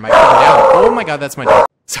friend here might come down. Oh my god, that's my dog.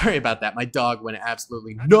 Sorry about that. My dog went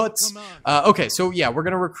absolutely nuts. Okay, so yeah, we're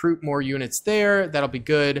going to recruit more units there. That'll be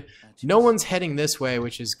good. No one's heading this way,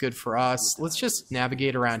 which is good for us. Let's just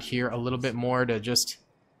navigate around here a little bit more to just...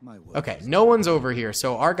 Okay, no one's over here,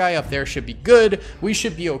 so our guy up there should be good. We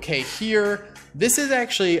should be okay here. This is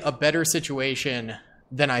actually a better situation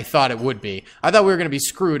than I thought it would be. I thought we were going to be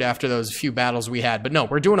screwed after those few battles we had, but no,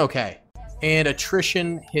 we're doing okay. And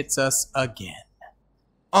attrition hits us again.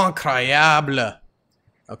 Incroyable.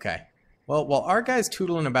 Okay. Well, while our guy's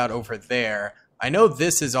tootling about over there, I know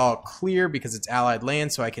this is all clear because it's allied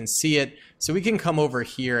land, so I can see it. So we can come over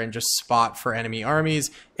here and just spot for enemy armies.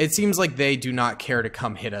 It seems like they do not care to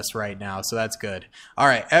come hit us right now, so that's good. All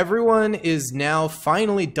right, everyone is now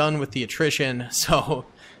finally done with the attrition, so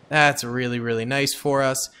that's really, really nice for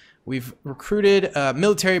us. We've recruited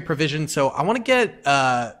military provision, so I want to get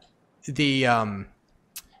the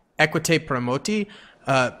Equite Promoti.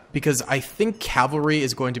 because I think cavalry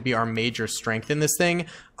is going to be our major strength in this thing.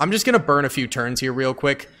 I'm just going to burn a few turns here real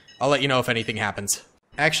quick. I'll let you know if anything happens.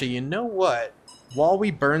 Actually, you know what? While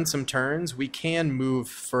we burn some turns, we can move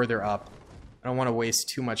further up. I don't want to waste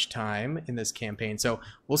too much time in this campaign, so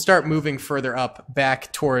we'll start moving further up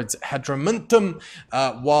back towards Hadramuttum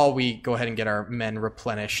while we go ahead and get our men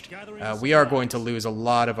replenished. We are going to lose a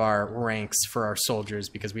lot of our ranks for our soldiers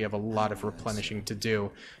because we have a lot of replenishing to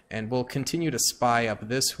do, and we'll continue to spy up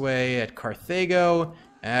this way at Carthago.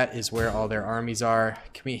 That is where all their armies are.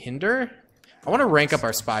 Can we hinder? I want to rank up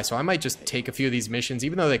our spy, so I might just take a few of these missions,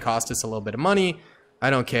 even though they cost us a little bit of money.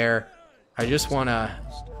 I don't care. I just want to...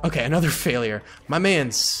 Okay, another failure. My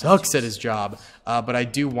man sucks at his job, but I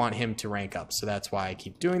do want him to rank up, so that's why I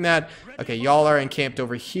keep doing that. Okay, y'all are encamped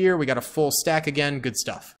over here. We got a full stack again. Good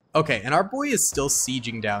stuff. Okay, and our boy is still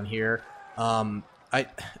sieging down here. Are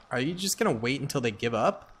you just going to wait until they give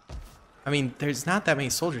up? I mean, there's not that many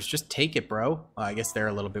soldiers. Just take it, bro. Well, I guess they're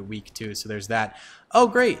a little bit weak, too, so there's that. Oh,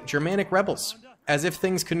 great. Germanic rebels. As if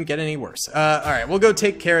things couldn't get any worse. All right, we'll go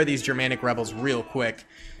take care of these Germanic rebels real quick.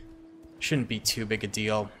 Shouldn't be too big a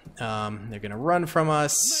deal. They're going to run from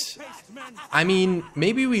us. I mean,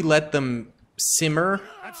 maybe we let them simmer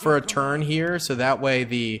for a turn here, so that way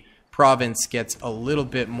the province gets a little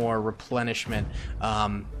bit more replenishment.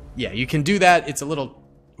 Yeah, you can do that. It's a little...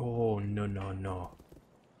 Oh, no, no, no.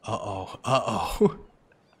 Uh-oh, uh-oh.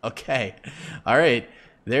 Okay, all right.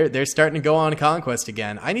 They're starting to go on conquest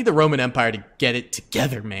again. I need the Roman Empire to get it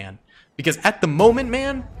together, man. Because at the moment,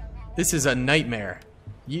 man, this is a nightmare.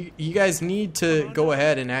 You guys need to go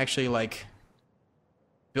ahead and actually, like,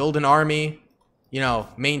 build an army, you know,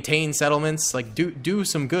 maintain settlements, like, do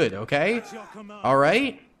some good, okay? All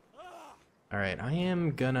right? All right, I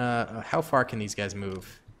am gonna... how far can these guys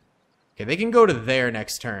move? Okay, they can go to there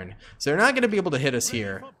next turn. So they're not going to be able to hit us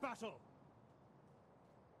here.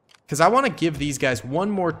 Because I want to give these guys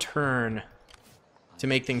one more turn to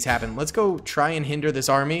make things happen. Let's go try and hinder this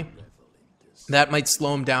army. That might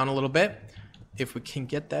slow them down a little bit. If we can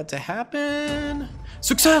get that to happen.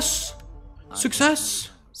 Success! Success!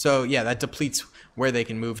 So, yeah, that depletes where they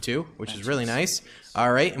can move to, which is really nice.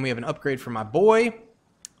 All right, and we have an upgrade for my boy.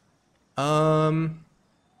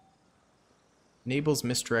 Enables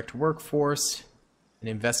misdirect workforce and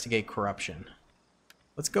investigate corruption.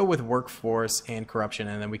 Let's go with workforce and corruption,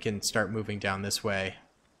 and then we can start moving down this way.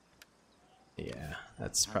 Yeah,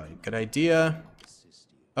 that's probably a good idea.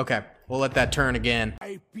 Okay, we'll let that turn again.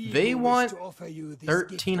 They want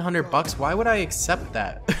 1,300 bucks. Why would I accept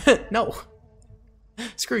that? No.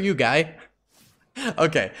 Screw you, guy.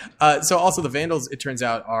 Okay, so also the Vandals, it turns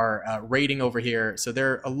out, are raiding over here, so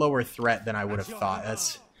they're a lower threat than I would have thought.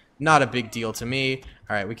 That's not a big deal to me.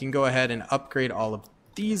 All right, we can go ahead and upgrade all of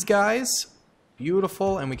these guys.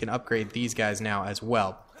 Beautiful, and we can upgrade these guys now as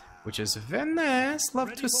well, which is very nice.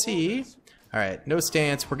 Love to see. All right, no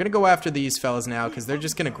stance. We're going to go after these fellas now because they're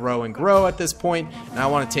just going to grow and grow at this point, and I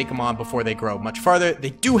want to take them on before they grow much farther. They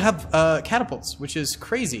do have catapults, which is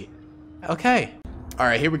crazy. Okay. All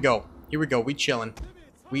right, here we go. Here we go. We chilling.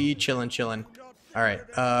 We chilling. All right.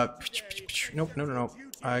 Nope, no.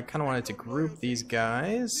 I kind of wanted to group these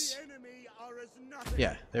guys.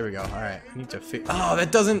 Yeah, there we go. All right, I need to oh,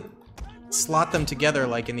 that doesn't slot them together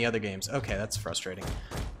like in the other games. Okay, that's frustrating.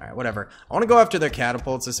 All right, whatever. I want to go after their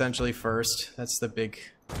catapults essentially first. That's the big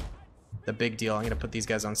deal. I'm gonna put these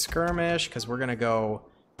guys on skirmish because we're gonna go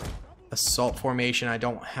assault formation. I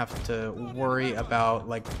don't have to worry about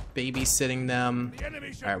like babysitting them.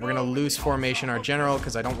 All right, we're gonna loose formation our general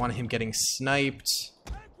because I don't want him getting sniped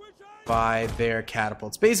by their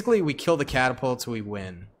catapults. Basically, we kill the catapults, we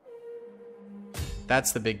win.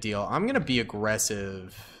 That's the big deal. I'm gonna be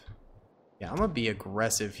aggressive. Yeah, I'm gonna be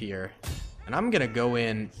aggressive here. And I'm gonna go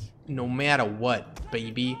in no matter what,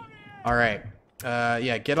 baby. Alright.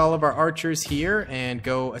 Yeah, get all of our archers here and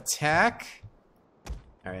go attack.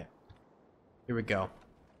 Alright. Here we go.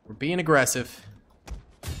 We're being aggressive.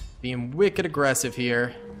 Being wicked aggressive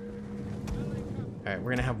here. Alright,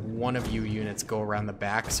 we're gonna have one of you units go around the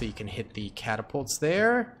back so you can hit the catapults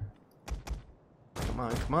there. Come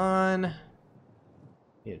on, come on.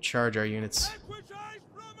 Yeah, charge our units.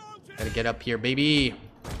 Gotta get up here, baby.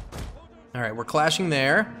 Alright, we're clashing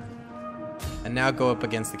there. And now go up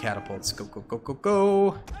against the catapults. Go, go, go, go,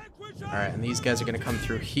 go. Alright, and these guys are gonna come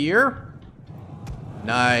through here.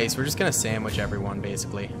 Nice. We're just gonna sandwich everyone,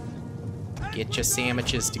 basically. Get your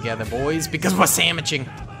sandwiches together, boys, because we're sandwiching.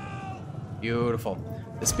 Beautiful.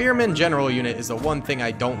 The Spearman General unit is the one thing I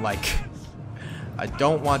don't like. I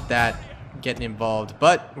don't want that getting involved,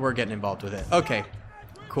 but we're getting involved with it. Okay,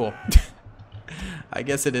 cool. I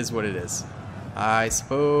guess it is what it is. I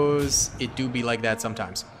suppose it do be like that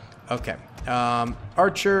sometimes. Okay.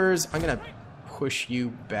 Archers, I'm gonna push you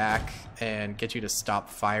back and get you to stop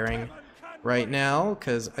firing right now,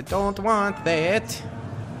 because I don't want that.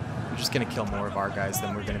 We're just gonna kill more of our guys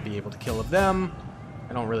than we're gonna be able to kill of them.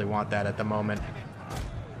 I don't really want that at the moment.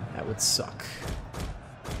 That would suck.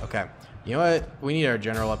 Okay. You know what? We need our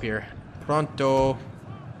general up here. Pronto.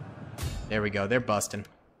 There we go. They're busting.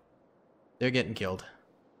 They're getting killed.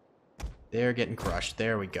 They're getting crushed.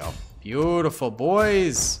 There we go. Beautiful,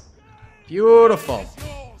 boys. Beautiful.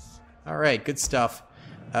 Alright, good stuff.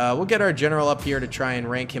 We'll get our general up here to try and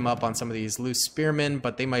rank him up on some of these loose spearmen,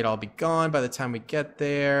 but they might all be gone by the time we get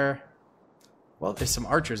there. Well, there's some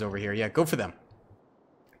archers over here. Yeah, go for them.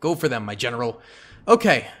 Go for them, my general.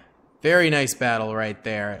 Okay. Very nice battle right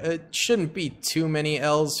there. It shouldn't be too many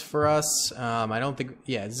L's for us. I don't think...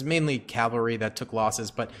 Yeah, it's mainly cavalry that took losses,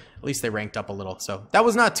 but at least they ranked up a little. So that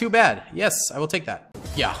was not too bad. Yes, I will take that.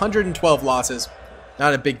 Yeah, 112 losses.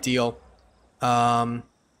 Not a big deal. We're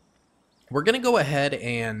going to go ahead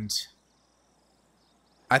and...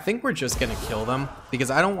 I think we're just going to kill them, because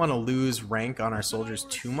I don't want to lose rank on our soldiers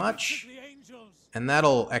too much. And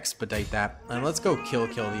that'll expedite that. And let's go kill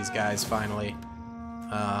these guys finally.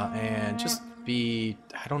 And just be...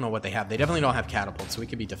 I don't know what they have. They definitely don't have catapults, so we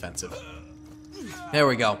could be defensive. There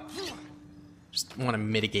we go. Just want to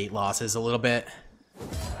mitigate losses a little bit.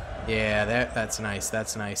 Yeah, that's nice.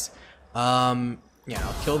 That's nice. Yeah,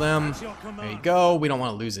 I'll kill them. There you go. We don't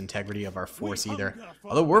want to lose integrity of our force either.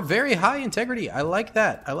 Although we're very high integrity. I like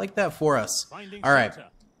that. I like that for us. All right.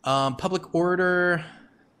 Public order.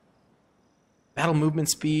 Battle movement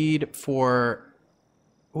speed for...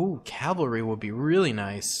 Ooh, cavalry would be really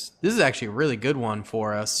nice. This is actually a really good one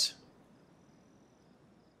for us.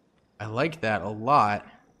 I like that a lot.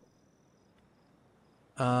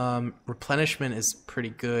 Replenishment is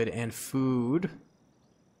pretty good, and food.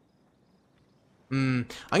 I'm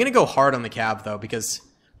gonna go hard on the cav though, because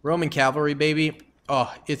Roman cavalry, baby.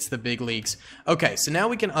 Oh, it's the big leagues. Okay, so now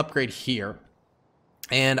we can upgrade here.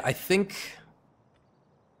 And I think...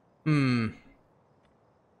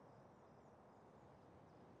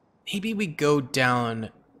 Maybe we go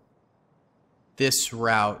down this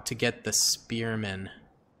route to get the spearmen.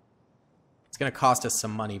 It's going to cost us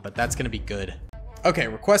some money, but that's going to be good. Okay,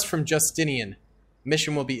 request from Justinian.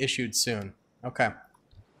 Mission will be issued soon. Okay.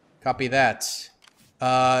 Copy that.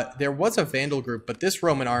 There was a Vandal group, but this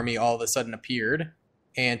Roman army all of a sudden appeared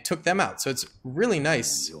and took them out. So it's really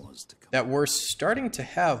nice that we're starting to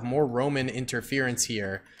have more Roman interference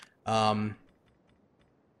here.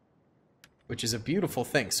 Which is a beautiful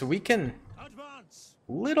thing. So we can a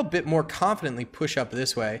little bit more confidently push up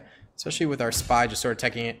this way, especially with our spy just sort of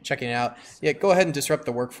checking it out. Yeah, go ahead and disrupt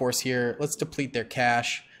the workforce here. Let's deplete their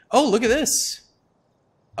cash. Oh, look at this.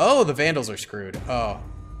 Oh, the Vandals are screwed. Oh,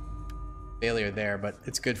 failure there, but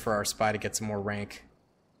it's good for our spy to get some more rank.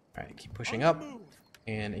 All right, keep pushing up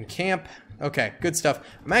and encamp. Okay, good stuff.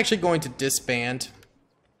 I'm actually going to disband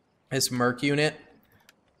this Merc unit.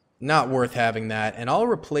 Not worth having that, and I'll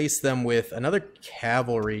replace them with another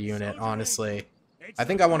cavalry unit, honestly. I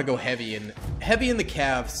think I want to go heavy in the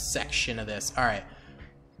cav section of this. Alright.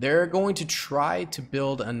 They're going to try to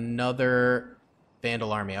build another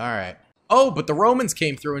Vandal army. Alright. Oh, but the Romans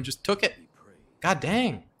came through and just took it. God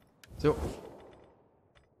dang. So,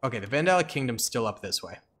 okay, the Vandalic Kingdom's still up this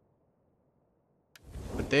way.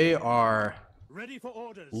 But they are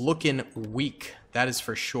looking weak. That is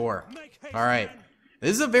for sure. Alright.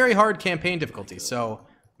 This is a very hard campaign difficulty, so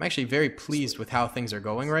I'm actually very pleased with how things are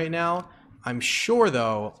going right now. I'm sure,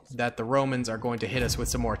 though, that the Romans are going to hit us with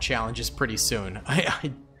some more challenges pretty soon. I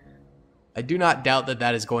do not doubt that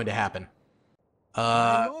that is going to happen.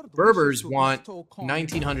 Berbers want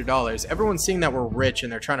 $1,900. Everyone's seeing that we're rich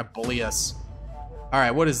and they're trying to bully us.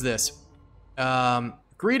 Alright, what is this?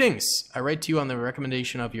 Greetings! I write to you on the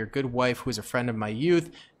recommendation of your good wife, who is a friend of my youth.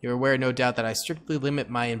 You're aware, no doubt, that I strictly limit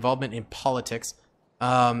my involvement in politics.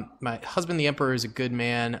 My husband, the Emperor, is a good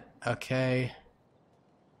man. Okay.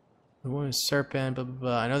 The woman is serpent, blah, blah,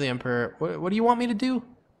 blah. I know the Emperor. What do you want me to do?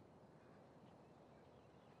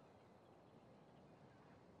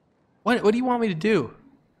 What do you want me to do?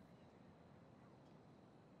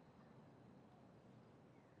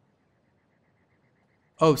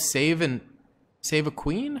 Oh, save a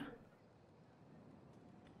queen?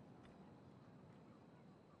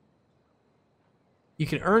 You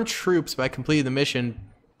can earn troops by completing the mission,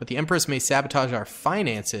 but the Empress may sabotage our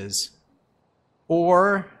finances.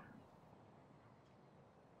 Or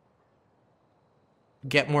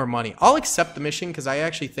get more money. I'll accept the mission because I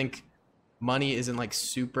actually think money isn't like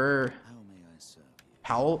super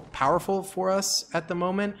powerful for us at the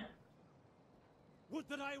moment. Would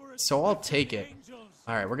that I were as So I'll swift as take the it. angels.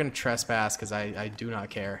 Alright, we're gonna trespass because I do not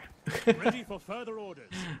care. Ready for further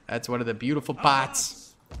orders. That's one of the beautiful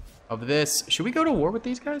parts of this. Should we go to war with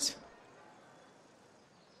these guys?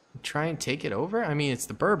 Try and take it over? I mean, it's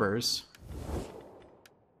the Berbers.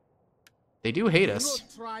 They do hate us. Do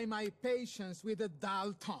not try my patience with a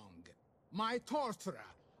dull tongue. My torturer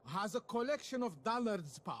has a collection of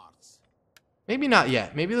Dullard's parts. Maybe not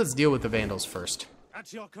yet. Maybe let's deal with the Vandals first.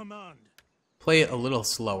 At your command. Play it a little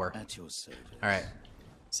slower. At your service. Alright.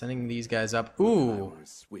 Sending these guys up. I Ooh. were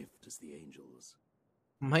as swift as the angels.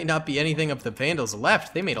 Might not be anything of the Vandals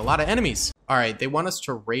left. They made a lot of enemies. Alright, they want us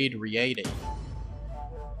to raid Riede.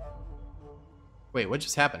 Wait, what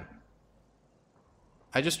just happened?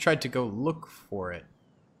 I just tried to go look for it.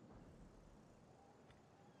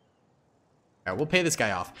 Alright, we'll pay this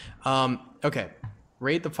guy off. Okay.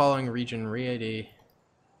 Raid the following region, Riede.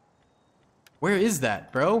 Where is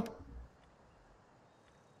that, bro?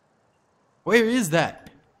 Where is that?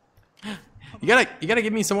 You gotta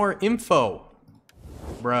give me some more info.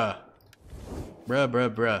 Bruh.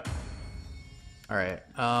 Bruh. Alright,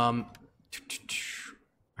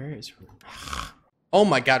 where is... Oh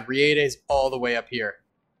my god, Riede is all the way up here.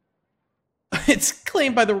 It's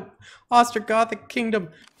claimed by the Ostrogothic Kingdom.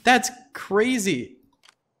 That's crazy.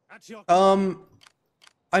 At your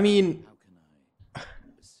I mean, How can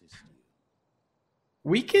I assist you?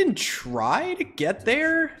 we can try to get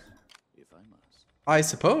there, If I must. I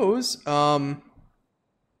suppose.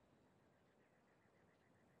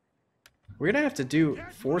 We're gonna have to do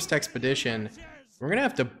forced expedition. We're gonna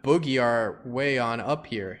have to boogie our way on up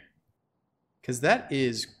here, because that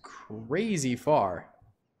is crazy far.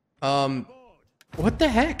 What the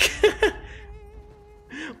heck?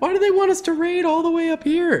 Why do they want us to raid all the way up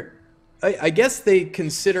here? I guess they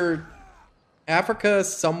consider Africa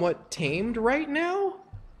somewhat tamed right now?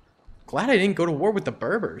 Glad I didn't go to war with the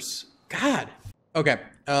Berbers. God. Okay,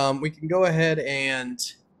 we can go ahead and...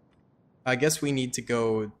 I guess we need to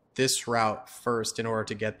go this route first in order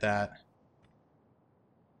to get that.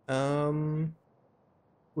 Ooh,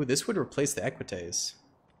 this would replace the Equites.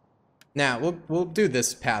 Now, we'll do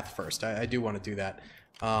this path first. I do want to do that.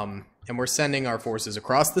 And we're sending our forces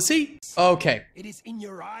across the sea. Okay. It is in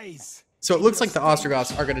your eyes. So it looks like the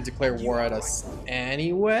Ostrogoths are going to declare war at us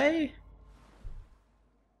anyway.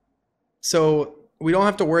 So we don't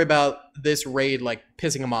have to worry about this raid like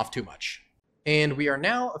pissing them off too much. And we are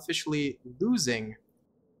now officially losing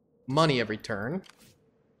money every turn.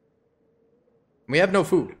 We have no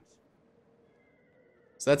food.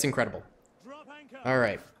 So that's incredible. Drop anchor. All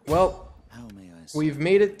right. Well, How may I serve? we've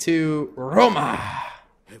made it to Roma.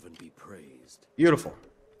 Heaven be praised. Beautiful.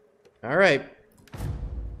 All right.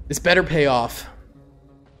 This better pay off.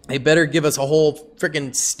 They better give us a whole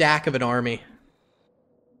freaking stack of an army.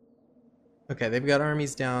 Okay, they've got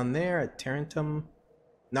armies down there at Tarentum.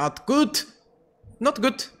 Not good. Not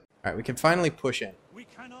good. All right, we can finally push in. We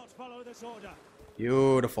cannot follow this order.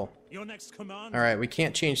 Beautiful. Your next command. All right, we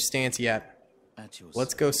can't change stance yet. At your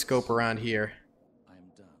Let's go service. scope around here. I am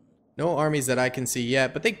done. No armies that I can see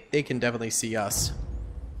yet, but they can definitely see us.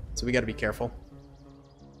 So we got to be careful.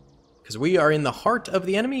 Because we are in the heart of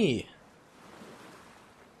the enemy.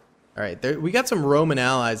 Alright, we got some Roman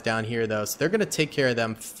allies down here, though, so they're going to take care of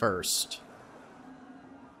them first.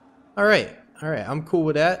 Alright, I'm cool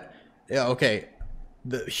with that. Yeah, okay.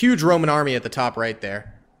 The huge Roman army at the top right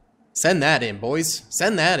there. Send that in, boys.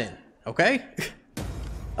 Send that in, okay?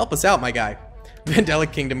 Help us out, my guy.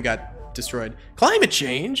 Vandalic Kingdom got destroyed. Climate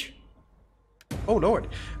change? Oh, Lord.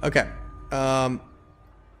 Okay.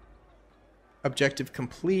 Objective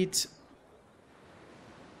complete.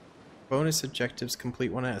 Bonus objectives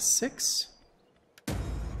complete 1 out of 6.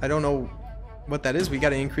 I don't know what that is. We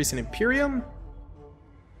got an increase in Imperium.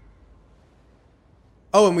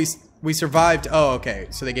 Oh, and we survived. Oh, okay.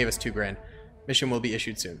 So they gave us 2 grand. Mission will be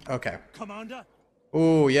issued soon. Okay. Commander.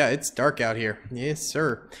 Oh, yeah, it's dark out here. Yes,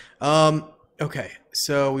 sir. Okay.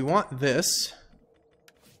 So we want this.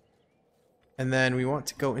 And then we want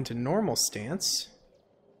to go into normal stance.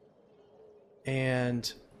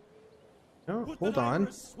 And oh, Would hold that I were on.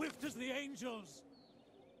 as swift as the angels.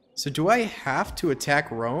 So do I have to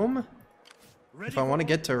attack Rome Ready if I want to for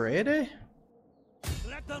get to Riede?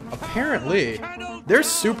 Let them Apparently, fire like cannon they're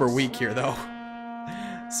balls. super weak here though.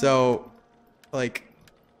 So, like,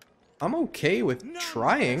 I'm okay with None can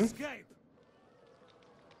trying. escape.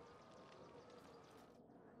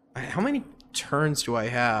 How many turns do I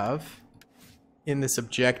have in this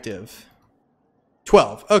objective?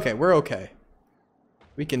 12. Okay, we're okay.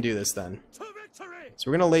 We can do this then. To victory.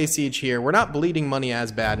 So we're going to lay siege here. We're not bleeding money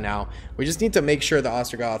as bad now. We just need to make sure the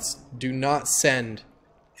Ostrogoths do not send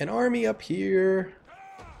an army up here.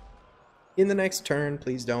 in the next turn.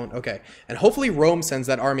 Please don't. Okay. And hopefully Rome sends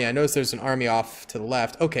that army. I noticed there's an army off to the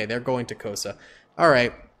left. Okay, they're going to Cosa. All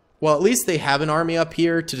right. Well, at least they have an army up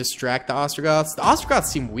here to distract the Ostrogoths. The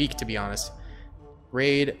Ostrogoths seem weak, to be honest.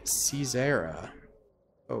 Raid Caesarea.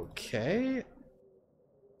 Okay.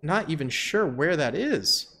 Not even sure where that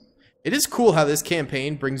is. It is cool how this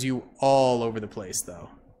campaign brings you all over the place, though.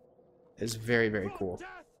 It's very, very cool.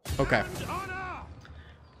 Okay.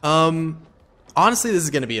 Honestly, this is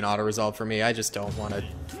going to be an auto-resolve for me. I just don't want to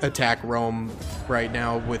attack Rome right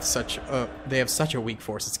now with such a... They have such a weak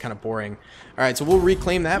force. It's kind of boring. Alright, so we'll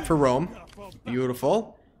reclaim that for Rome.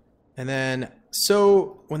 Beautiful. And then,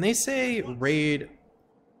 so, when they say raid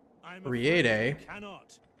Riede,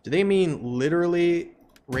 do they mean literally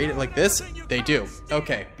raid it like this? They do.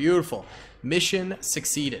 Okay, beautiful. Mission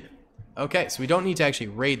succeeded. Okay, so we don't need to actually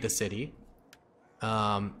raid the city.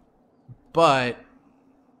 But...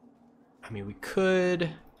 I mean, we could,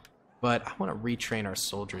 but I want to retrain our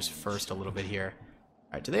soldiers first a little bit here.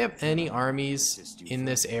 All right, do they have any armies in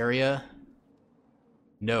this area?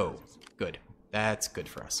 No. Good. That's good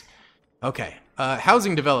for us. Okay.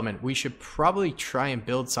 Housing development. We should probably try and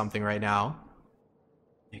build something right now.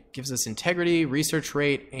 It gives us integrity, research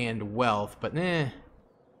rate, and wealth, but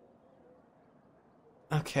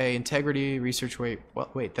Okay, integrity, research rate. Well,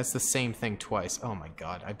 wait, that's the same thing twice. Oh my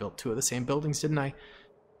god, I built two of the same buildings, didn't I?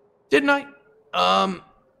 Didn't I?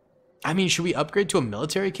 I mean, should we upgrade to a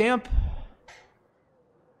military camp?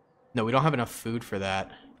 No, we don't have enough food for that.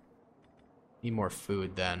 Need more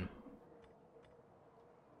food then.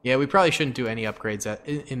 Yeah, we probably shouldn't do any upgrades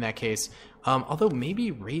in that case. Although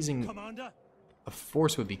maybe raising a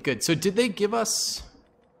force would be good. So did they give us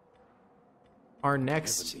our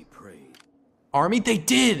next army? They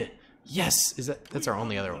did! Yes! That's our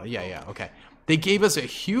only other one. Yeah, okay. They gave us a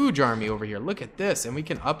huge army over here. Look at this. And we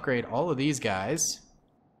can upgrade all of these guys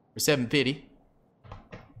for 750.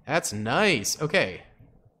 That's nice. Okay.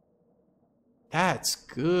 That's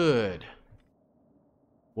good.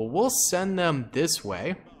 Well, we'll send them this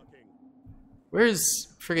way. Where's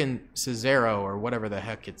friggin' Cesaro or whatever the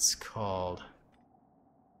heck it's called?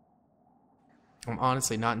 I'm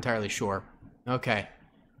honestly not entirely sure. Okay.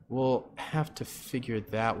 We'll have to figure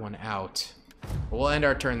that one out. We'll end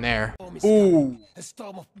our turn there. Ooh.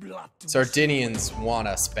 Sardinians want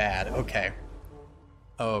us bad. Okay.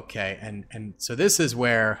 Okay, and so this is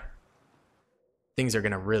where things are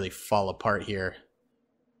going to really fall apart here.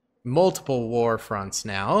 Multiple war fronts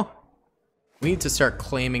now. We need to start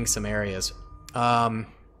claiming some areas.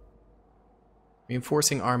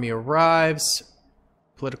 Reinforcing army arrives.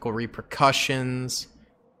 Political repercussions.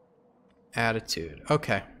 Attitude.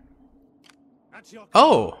 Okay.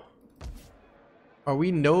 Oh! Are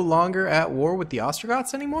we no longer at war with the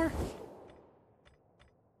Ostrogoths anymore?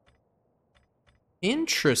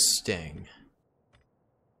 Interesting.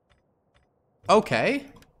 Okay.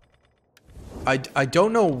 I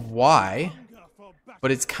don't know why,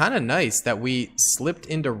 but it's kind of nice that we slipped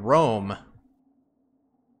into Rome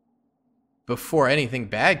before anything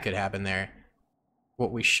bad could happen there.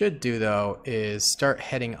 What we should do, though, is start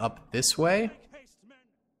heading up this way,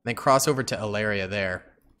 then cross over to Ilaria there.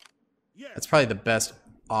 That's probably the best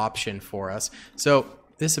option for us. So,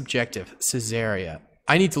 this objective, Caesarea.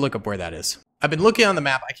 I need to look up where that is. I've been looking on the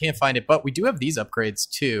map. I can't find it, but we do have these upgrades,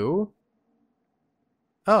 too.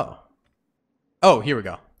 Oh. Oh, here we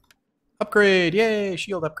go. Upgrade. Yay,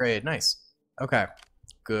 shield upgrade. Nice. Okay.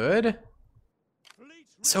 Good.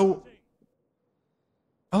 So...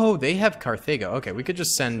 Oh, they have Carthago. Okay, we could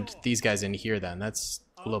just send these guys in here then. That's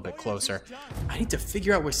a little bit closer. I need to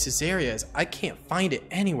figure out where Caesarea is. I can't find it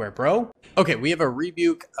anywhere, bro. Okay, we have a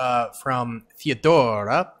rebuke from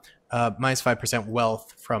Theodora. Minus 5%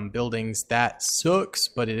 wealth from buildings. That sucks,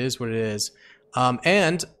 but it is what it is.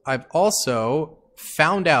 And I've also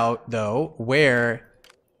found out, though, where...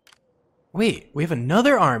 Wait, we have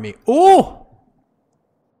another army. Oh!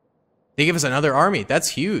 They give us another army.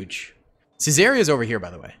 That's huge. Caesarea is over here, by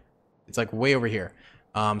the way. It's like way over here.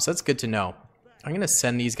 So that's good to know. I'm going to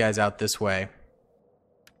send these guys out this way.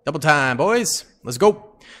 Double time, boys. Let's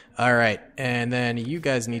go. All right. And then you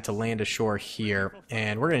guys need to land ashore here.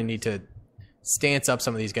 And we're going to need to stance up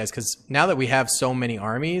some of these guys. Because now that we have so many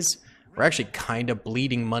armies, we're actually kind of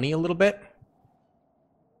bleeding money a little bit.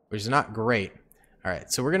 Which is not great. All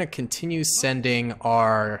right. So we're going to continue sending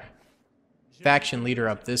our faction leader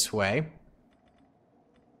up this way.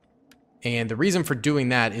 And the reason for doing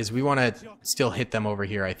that is we want to still hit them over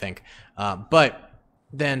here, I think. But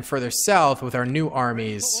then further south with our new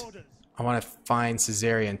armies, I want to find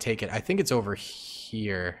Caesarea and take it. I think it's over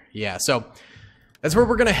here. Yeah, so that's where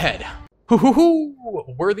we're going to head.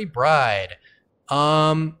 Hoo-hoo-hoo! Worthy bride.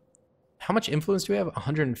 How how much influence do we have?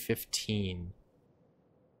 115.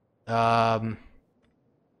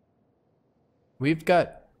 We've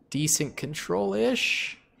got decent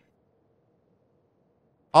control-ish.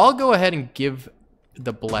 I'll go ahead and give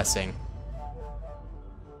the blessing.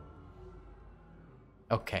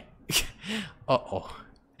 Okay. Uh-oh.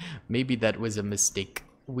 Maybe that was a mistake.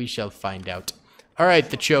 We shall find out.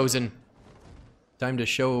 Alright, the Chosen. Time to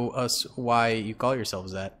show us why you call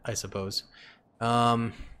yourselves that, I suppose.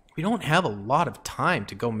 We don't have a lot of time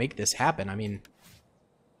to go make this happen. I mean,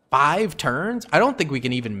 5 turns? I don't think we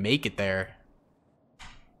can even make it there.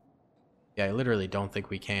 Yeah, I literally don't think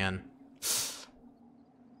we can.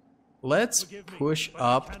 Let's push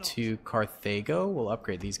up to Carthago. We'll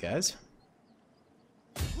upgrade these guys.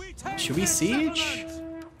 Should we siege?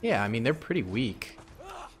 Yeah, I mean, they're pretty weak.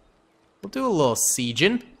 We'll do a little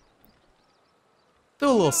sieging. Do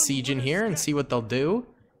a little sieging here and see what they'll do.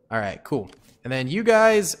 Alright, cool. And then you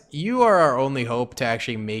guys, you are our only hope to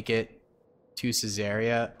actually make it to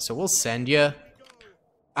Caesarea. So we'll send you.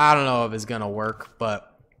 I don't know if it's going to work,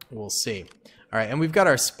 but we'll see. Alright, and we've got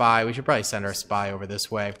our spy. We should probably send our spy over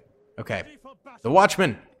this way. Okay. The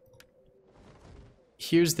Watchman.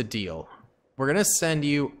 Here's the deal. We're going to send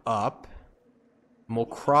you up. And we'll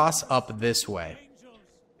cross up this way.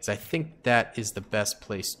 Because I think that is the best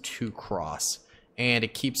place to cross. And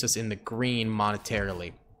it keeps us in the green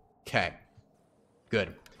monetarily. Okay.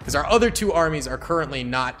 Good. Because our other 2 armies are currently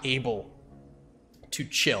not able to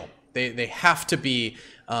chill. They have to be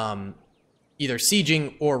either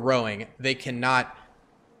sieging or rowing. They cannot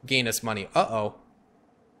gain us money. Uh-oh.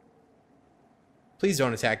 Please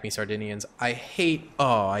don't attack me, Sardinians. I hate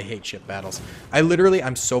ship battles.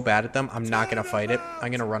 I'm so bad at them. I'm not going to fight it.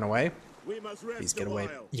 I'm going to run away. Please get away.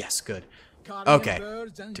 Yes, good. Okay.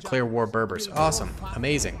 Declare war Berbers. Awesome.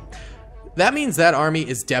 Amazing. That means that army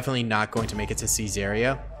is definitely not going to make it to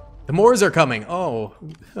Caesarea. The Moors are coming. Oh,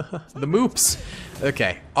 the moops.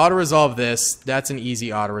 Okay. Auto-resolve this. That's an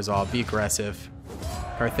easy auto-resolve. Be aggressive.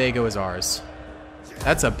 Carthago is ours.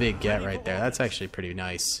 That's a big get right there. That's actually pretty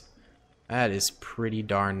nice. That is pretty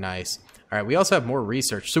darn nice. All right, we also have more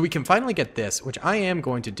research. So we can finally get this, which I am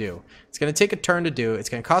going to do. It's going to take a turn to do. It's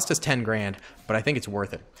going to cost us 10 grand, but I think it's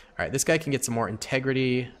worth it. All right, this guy can get some more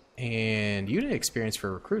integrity. And unit experience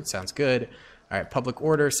for recruits sounds good. All right, public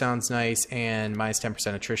order sounds nice. And minus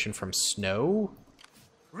 10% attrition from snow.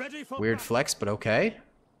 Weird flex, but okay.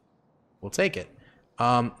 We'll take it.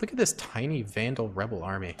 Look at this tiny Vandal rebel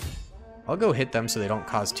army. I'll go hit them so they don't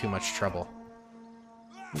cause too much trouble.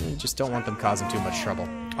 Just don't want them causing too much trouble.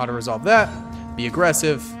 Auto-resolve that. Be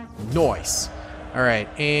aggressive. Nice. All right,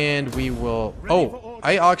 and we will... Oh,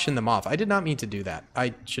 I auctioned them off. I did not mean to do that.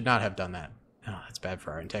 I should not have done that. Oh, that's bad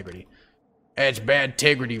for our integrity. That's bad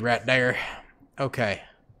integrity right there. Okay.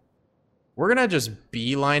 We're going to just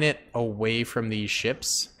beeline it away from these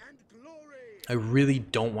ships. I really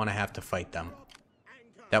don't want to have to fight them.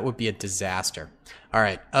 That would be a disaster. All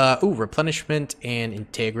right. Ooh, replenishment and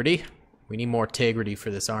integrity. We need more integrity for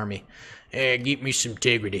this army. Hey, give me some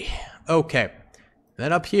integrity. Okay.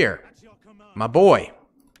 Then up here. My boy.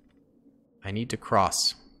 I need to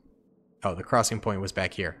cross. Oh, the crossing point was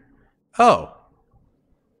back here. Oh.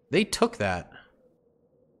 They took that.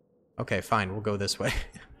 Okay, fine. We'll go this way.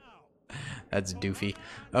 That's doofy.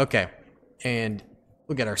 Okay. And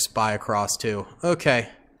we'll get our spy across, too. Okay.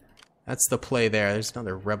 That's the play there. There's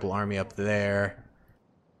another rebel army up there.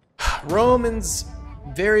 Romans,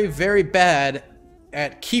 very, very bad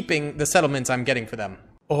at keeping the settlements I'm getting for them.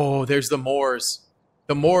 Oh, there's the Moors.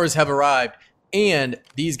 The Moors have arrived. And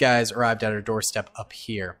these guys arrived at our doorstep up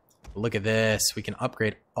here. Look at this. We can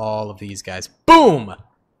upgrade all of these guys. Boom!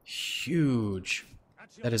 Huge.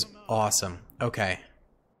 That is awesome. Okay.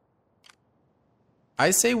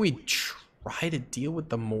 I say we try to deal with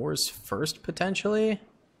the Moors first, potentially.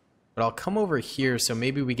 But I'll come over here, so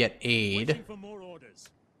maybe we get aid.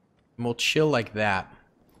 And we'll chill like that.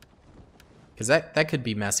 Because that could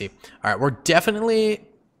be messy. Alright, we're definitely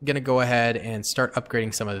going to go ahead and start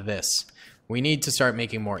upgrading some of this. We need to start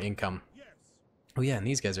making more income. Oh yeah, and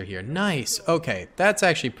these guys are here. Nice. Okay, that's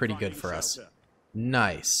actually pretty good for us.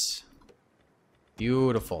 Nice.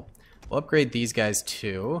 Beautiful. We'll upgrade these guys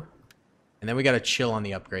too. And then we got to chill on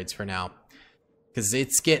the upgrades for now. Because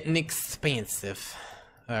it's getting expensive.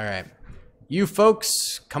 Alright. You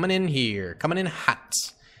folks coming in here. Coming in hot.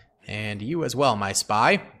 And you as well, my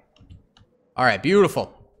spy. Alright,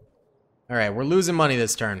 beautiful. Alright, we're losing money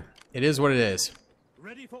this turn. It is what it is.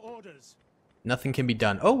 Ready for orders. Nothing can be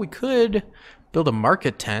done. Oh, we could build a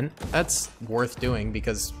market tent. That's worth doing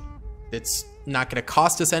because it's not going to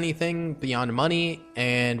cost us anything beyond money,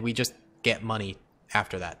 and we just get money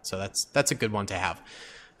after that. So that's a good one to have.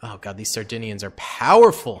 Oh god, these Sardinians are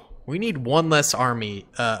powerful. We need one less army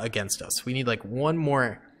against us. We need like one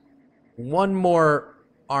more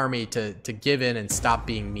army to give in and stop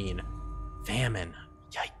being mean. Famine.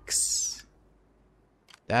 Yikes.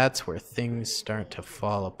 That's where things start to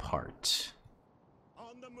fall apart.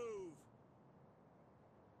 On the move.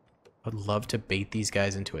 I'd love to bait these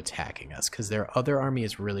guys into attacking us because their other army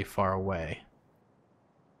is really far away.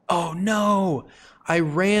 Oh no! I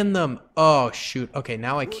ran them! Oh shoot. Okay,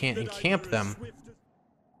 now I can't encamp them,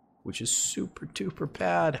 which is super duper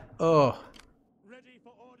bad. Oh.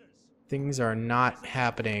 Things are not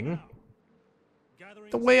happening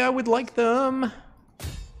the way I would like them.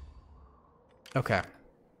 Okay.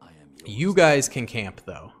 You guys can camp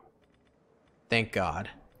though. Thank God.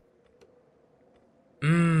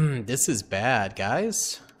 This is bad,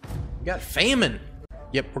 guys. We got famine.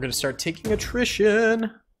 Yep, we're gonna start taking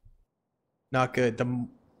attrition. Not good.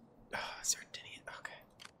 Sardinian. Okay.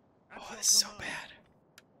 Oh, this is so bad.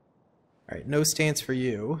 Alright, no stance for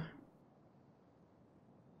you.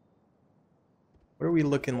 What are we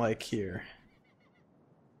looking like here?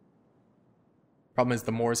 Problem is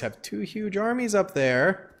the Moors have 2 huge armies up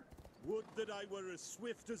there.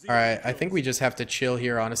 Alright, I think we just have to chill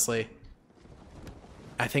here, honestly.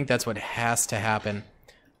 I think that's what has to happen.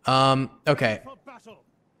 Okay.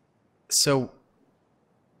 So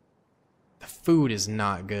the food is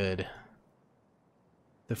not good.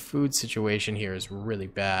 The food situation here is really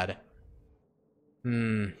bad.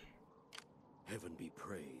 Heaven be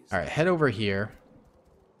praised. Alright, head over here.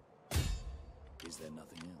 Is there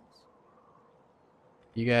nothing else?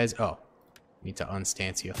 You guys, oh, need to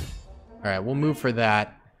unstance you. Alright, we'll move for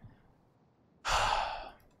that.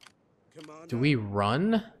 Do we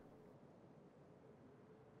run?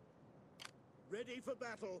 Ready for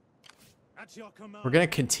battle. At your command. We're going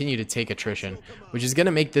to continue to take attrition, which is going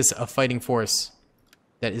to make this a fighting force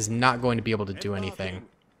that is not going to be able to do anything.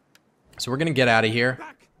 So we're going to get out of here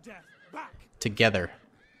Back, death, back. together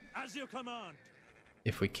As your command.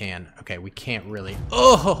 if we can. Okay, we can't really.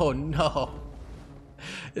 Oh, no.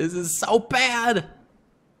 This is so bad.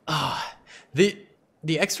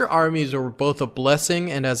 The extra armies were both a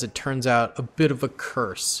blessing and, as it turns out, a bit of a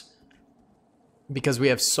curse. Because we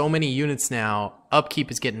have so many units now,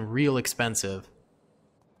 upkeep is getting real expensive.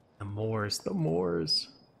 The Moors, the Moors.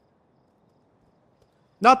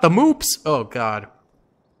 Not the Moops! Oh, God.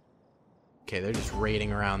 Okay, they're just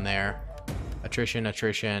raiding around there. Attrition,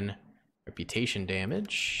 attrition. Reputation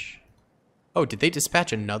damage. Oh, did they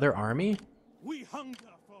dispatch another army? We hunger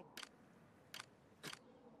for.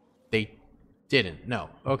 They didn't. No.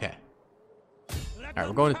 Okay. Alright,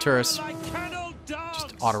 we're going to tourists.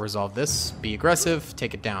 Just auto-resolve this. Be aggressive.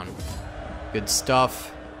 Take it down. Good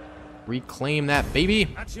stuff. Reclaim that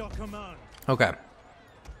baby. At your command. Okay.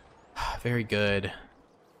 Very good.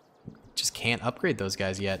 Just can't upgrade those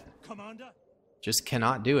guys yet. Commander. Just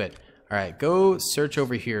cannot do it. Alright, go search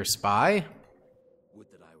over here, spy. Would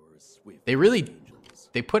that I were as swift They really...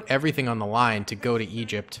 They put everything on the line to go to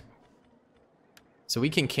Egypt. So we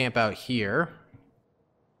can camp out here.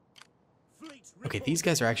 Okay, these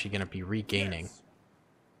guys are actually going to be regaining.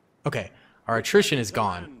 Okay, our attrition is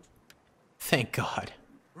gone. Thank God.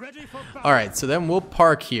 Ready for battle. Alright, so then we'll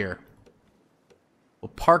park here. We'll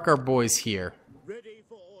park our boys here. Ready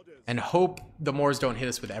for orders. And hope the Moors don't hit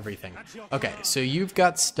us with everything. Okay, so you've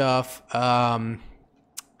got stuff.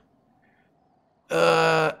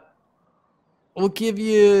 We'll give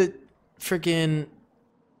you friggin'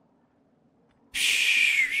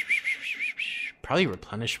 probably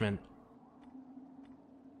replenishment.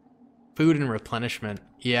 Food and replenishment.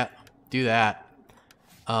 Yeah, do that.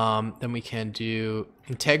 Then we can do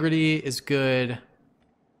integrity is good.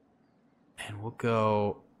 And we'll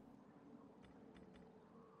go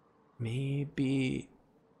maybe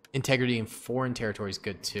integrity in foreign territory is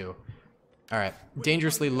good too. All right,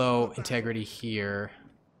 dangerously low integrity here.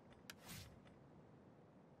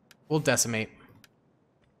 We'll decimate.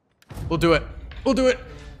 We'll do it. We'll do it.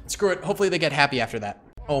 Screw it. Hopefully they get happy after that.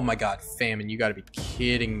 Oh my God, famine. You gotta be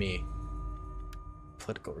kidding me.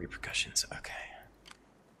 Political repercussions. Okay.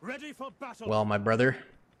 Ready for battle. Well, my brother.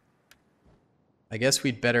 I guess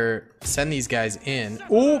we'd better send these guys in.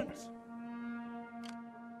 Ooh!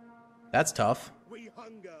 That's tough. We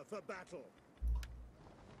hunger for battle.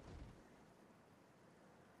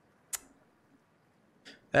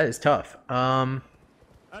 That is tough.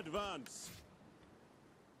 Advance.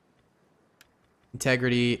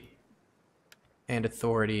 Integrity and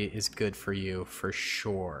authority is good for you, for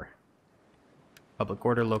sure. Public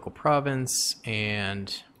order, local province,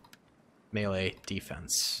 and melee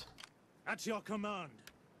defense. At your command.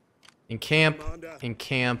 In camp, in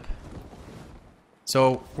camp.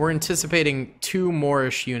 So we're anticipating 2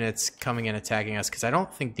 Moorish units coming and attacking us because I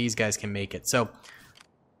don't think these guys can make it. So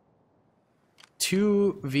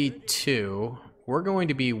 2v2, we're going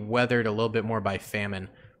to be weathered a little bit more by famine.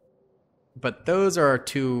 But those are our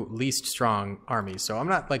 2 least strong armies, so I'm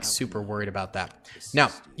not like super worried about that. Now,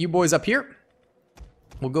 you boys up here,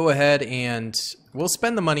 we'll go ahead and we'll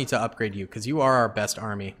spend the money to upgrade you because you are our best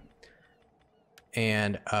army.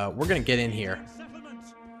 And we're going to get in here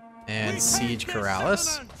and siege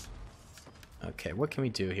Corrales. Okay, what can we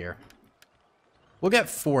do here? We'll get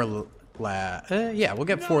 4 we'll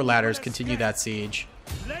get 4 ladders, continue that siege.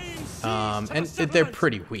 And they're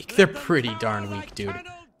pretty weak. They're pretty darn weak, dude.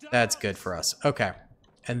 That's good for us. Okay.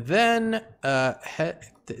 And then,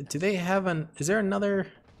 do they have is there another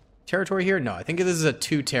territory here? No, I think this is a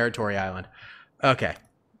 2 territory island. Okay.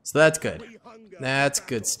 So that's good. That's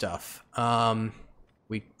good stuff.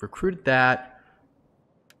 We recruited that.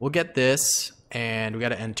 We'll get this, and we got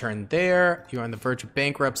to end turn there. You're on the verge of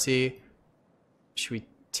bankruptcy. Should we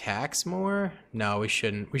tax more? No, we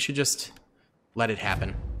shouldn't. We should just let it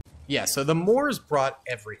happen. Yeah, so the Moors brought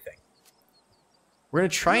everything. We're going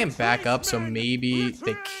to try and back up so maybe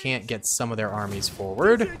they can't get some of their armies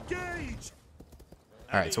forward.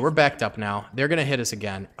 Alright, so we're backed up now. They're going to hit us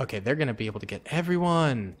again. Okay, they're going to be able to get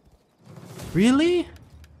everyone. Really?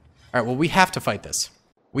 Alright, well, we have to fight this.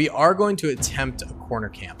 We are going to attempt a corner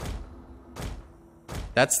camp.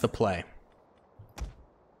 That's the play.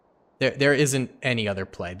 There isn't any other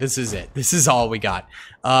play. This is it. This is all we got.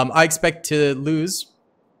 I expect to lose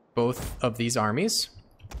both of these armies.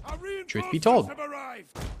 Truth be told,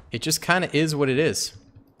 it just kind of is what it is.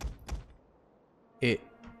 It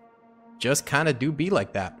just kind of do be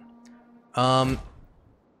like that.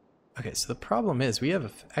 Okay, so the problem is we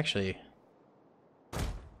have actually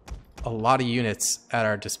a lot of units at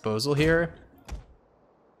our disposal here.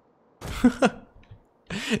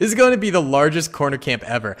 This is going to be the largest corner camp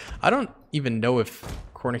ever. I don't even know if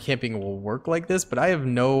corner camping will work like this, but I have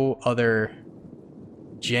no other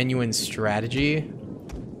genuine strategy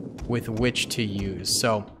with which to use.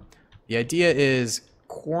 So the idea is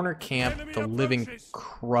corner camp the living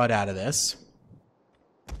crud out of this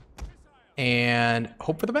and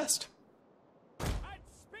hope for the best.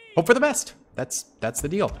 Hope for the best. That's the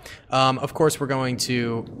deal. Of course, we're going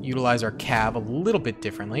to utilize our cav a little bit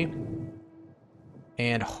differently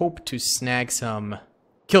and hope to snag some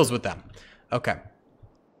kills with them. Okay.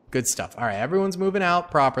 Good stuff. All right, everyone's moving out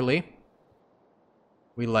properly.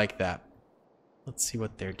 We like that. Let's see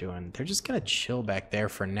what they're doing. They're just going to chill back there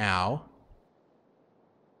for now.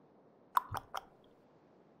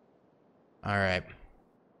 All right.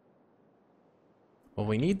 Well,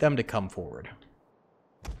 we need them to come forward.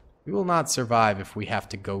 We will not survive if we have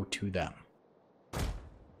to go to them.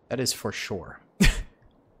 That is for sure.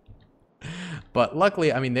 But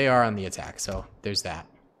luckily, I mean, they are on the attack, so there's that.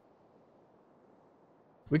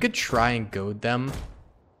 We could try and goad them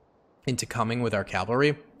into coming with our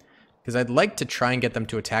cavalry, because I'd like to try and get them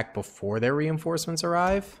to attack before their reinforcements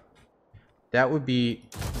arrive. That would be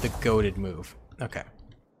the goaded move. Okay.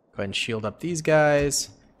 Go ahead and shield up these guys.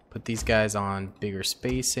 Put these guys on bigger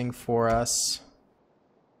spacing for us.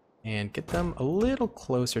 And get them a little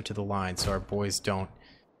closer to the line so our boys don't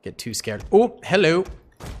get too scared. Oh, hello.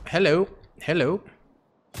 Hello. Hello.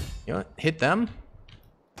 You know what? Hit them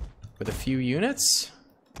with a few units.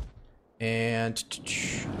 And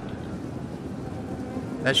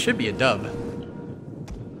that should be a dub.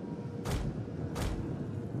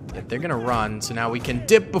 If they're gonna run, so now we can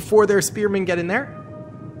dip before their spearmen get in there.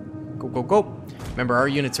 Go, go, go. Remember, our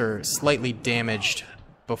units are slightly damaged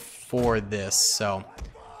before this, so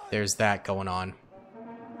there's that going on.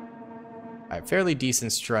 Alright, fairly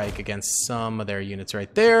decent strike against some of their units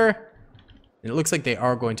right there. And it looks like they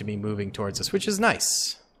are going to be moving towards us, which is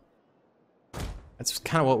nice. That's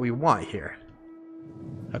kind of what we want here.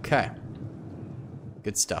 Okay.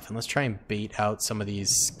 Good stuff. And let's try and bait out some of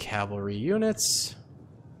these cavalry units.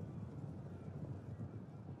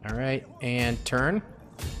 Alright, and turn.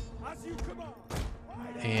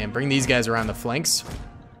 And bring these guys around the flanks.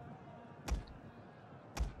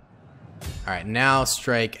 Alright, now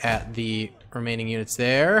strike at the remaining units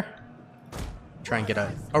there. Try and get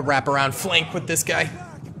a wraparound flank with this guy.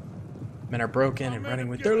 Men are broken and running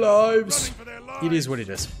with their lives. It is what it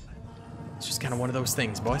is. It's just kind of one of those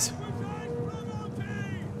things, boys.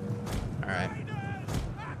 Alright.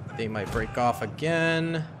 They might break off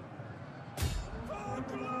again.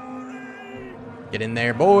 Get in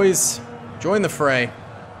there, boys. Join the fray.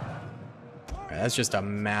 Alright, that's just a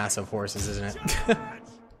mass of horses, isn't it?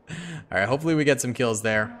 Alright, hopefully we get some kills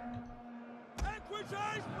there.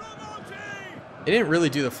 They didn't really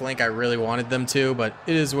do the flank I really wanted them to, but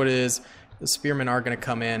it is what it is. The spearmen are going to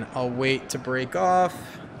come in. I'll wait to break off.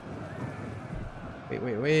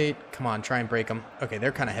 Wait. Come on, try and break them. Okay,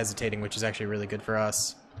 they're kind of hesitating, which is actually really good for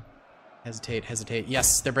us. Hesitate.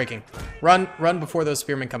 Yes, they're breaking. Run before those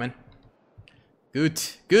spearmen come in. Good.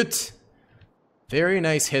 Very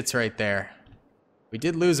nice hits right there. We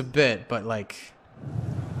did lose a bit, but like,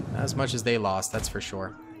 not as much as they lost, that's for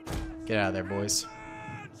sure. Get out of there, boys.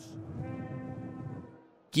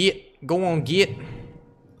 Go on, get.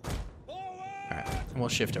 Alright, and we'll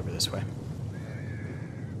shift over this way.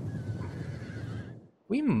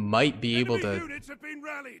 We might be able to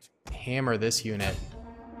hammer this unit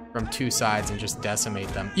from two sides and just decimate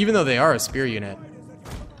them. Even though they are a spear unit,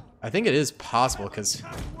 I think it is possible, because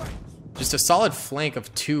just a solid flank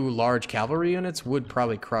of 2 large cavalry units would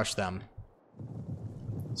probably crush them.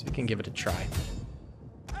 So we can give it a try.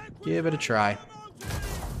 Give it a try.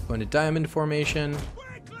 Go into diamond formation.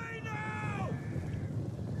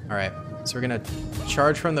 Alright, so we're gonna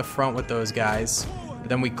charge from the front with those guys, but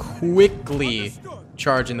then we quickly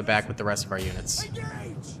charge in the back with the rest of our units.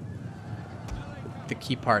 The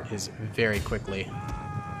key part is very quickly.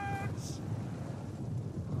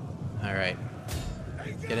 Alright,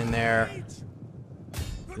 get in there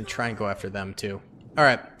and try and go after them too.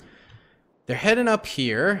 Alright, they're heading up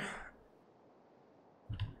here.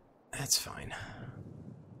 That's fine.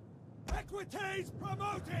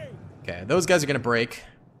 Okay, those guys are gonna break.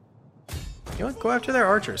 You know what? Go after their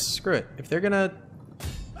archers. Screw it. If they're gonna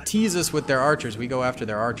tease us with their archers, we go after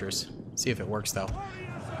their archers. See if it works though.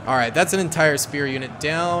 Alright, that's an entire spear unit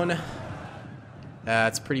down.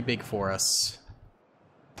 That's pretty big for us.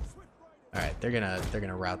 Alright, they're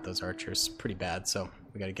gonna rout those archers pretty bad, so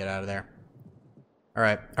we gotta get out of there.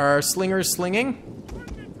 Alright, are our slingers slinging?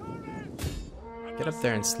 Get up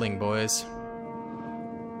there and sling, boys.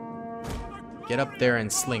 Get up there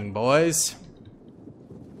and sling, boys.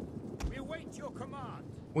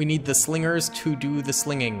 We need the slingers to do the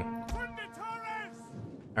slinging.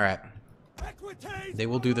 Alright. They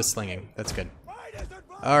will do the slinging. That's good.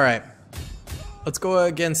 Alright. Let's go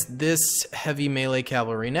against this heavy melee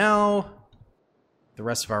cavalry now. The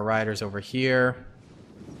rest of our riders over here.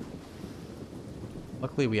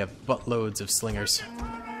 Luckily we have buttloads of slingers.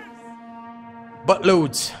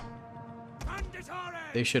 Buttloads!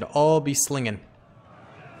 They should all be slinging.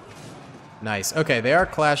 Nice. Okay, they are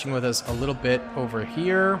clashing with us a little bit over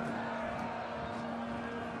here.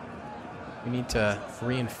 We need to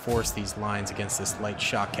reinforce these lines against this light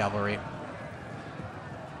shock cavalry.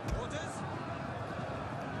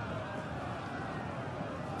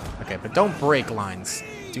 Okay, but don't break lines.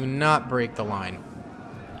 Do not break the line.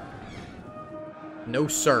 No,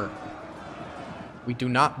 sir. We do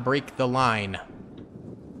not break the line.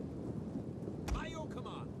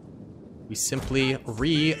 We simply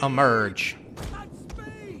re-emerge.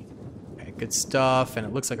 Okay, good stuff. And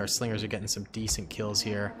it looks like our slingers are getting some decent kills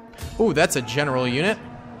here. Ooh, that's a general unit.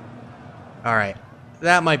 Alright.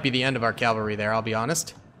 That might be the end of our cavalry there, I'll be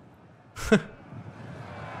honest.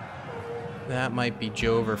 That might be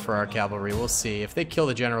Jover for our cavalry. We'll see. If they kill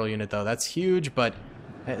the general unit, though, that's huge, but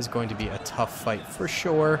that is going to be a tough fight for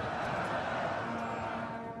sure.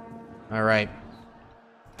 Alright.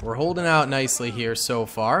 We're holding out nicely here so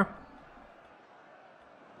far.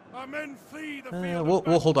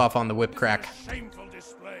 We'll hold off on the whip crack.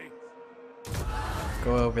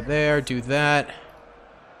 Go over there, do that.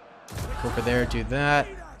 Go over there, do that.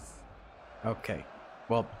 Okay.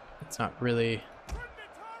 Well, it's not really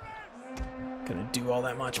gonna do all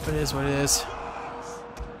that much, but it is what it is.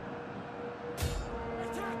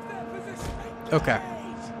 Okay.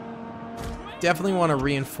 Definitely want to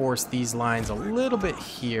reinforce these lines a little bit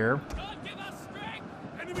here.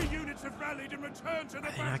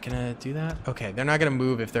 They're not gonna do that? Okay, they're not gonna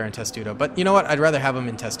move if they're in Testudo, but you know what? I'd rather have them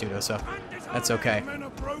in Testudo, so that's okay.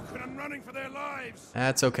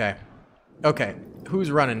 That's okay. Okay,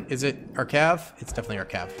 who's running? Is it our cav? It's definitely our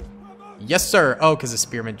cav. Yes, sir! Oh, because the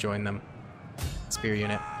spearmen joined them. Spear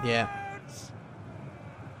unit, yeah.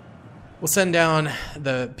 We'll send down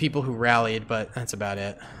the people who rallied, but that's about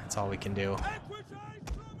it. That's all we can do.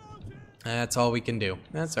 That's all we can do.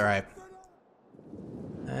 That's alright.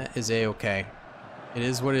 That is a-okay. It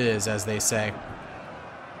is what it is, as they say.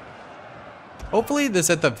 Hopefully this,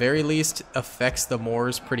 at the very least, affects the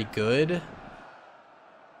Moors pretty good.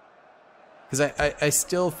 Because I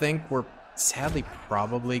still think we're sadly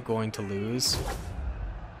probably going to lose.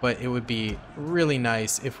 But it would be really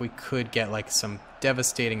nice if we could get like some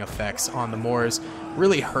devastating effects on the Moors.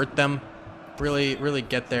 Really hurt them. Really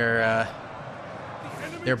get their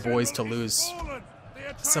boys to lose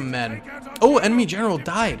some men. Oh, enemy general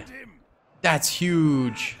died. That's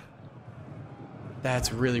huge.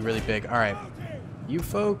 That's really, really big. All right. You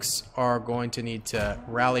folks are going to need to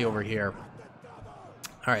rally over here.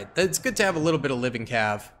 All right. It's good to have a little bit of living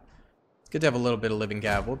cav. It's good to have a little bit of living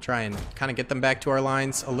cav. We'll try and kind of get them back to our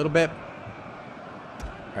lines a little bit.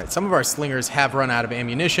 All right. Some of our slingers have run out of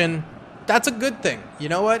ammunition. That's a good thing. You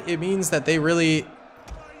know what? It means that they really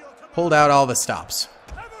pulled out all the stops.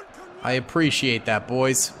 I appreciate that,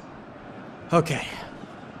 boys. Okay.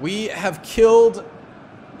 We have killed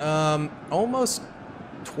almost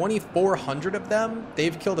 2,400 of them.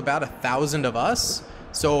 They've killed about 1,000 of us.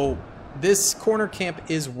 So this corner camp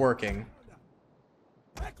is working.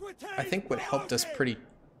 I think what helped us pretty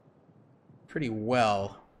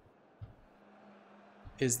well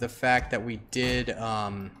is the fact that we did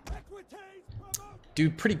do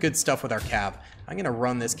pretty good stuff with our cav. I'm gonna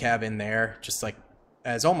run this cav in there just like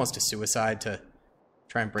as almost a suicide to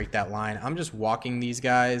try and break that line. I'm just walking these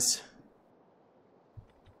guys.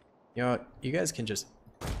 You know what? You guys can just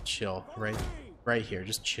chill right here.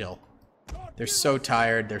 Just chill. They're so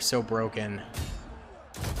tired. They're so broken.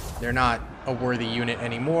 They're not a worthy unit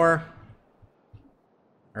anymore.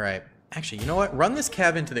 All right. Actually, you know what? Run this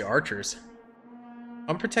cav into the archers.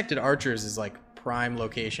 Unprotected archers is like prime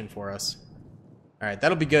location for us. All right.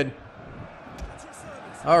 That'll be good.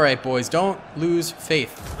 All right, boys. Don't lose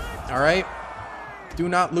faith. All right? Do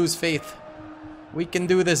not lose faith. We can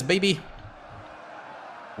do this, baby.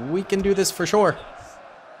 We can do this for sure.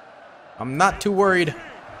 I'm not too worried.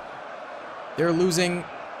 They're losing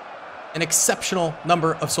an exceptional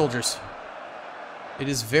number of soldiers. It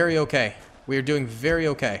is very okay. We are doing very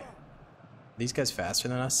okay. Are these guys faster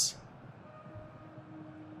than us?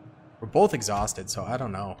 We're both exhausted, so I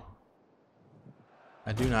don't know.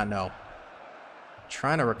 I do not know.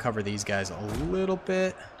 Trying to recover these guys a little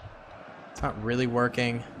bit. It's not really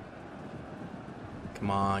working. Come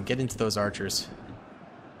on, get into those archers.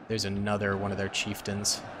 There's another one of their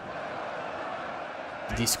chieftains.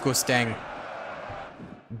 Disgusting.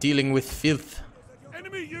 Dealing with filth.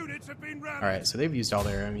 Enemy units have been routed. Alright, so they've used all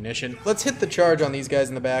their ammunition. Let's hit the charge on these guys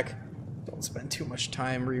in the back. Don't spend too much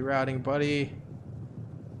time rerouting, buddy.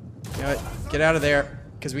 You know what? Get out of there.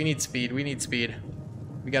 Because we need speed. We need speed.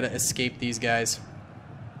 We gotta escape these guys.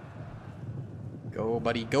 Go,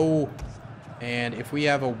 buddy, go. And if we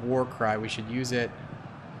have a war cry, we should use it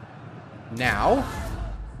now.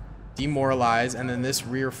 Demoralize, and then this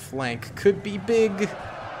rear flank could be big.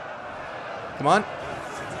 Come on.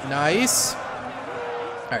 Nice.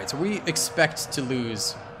 Alright, so we expect to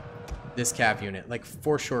lose this cav unit. Like,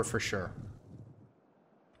 for sure, for sure.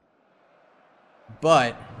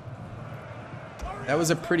 But that was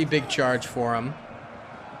a pretty big charge for them.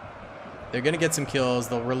 They're going to get some kills.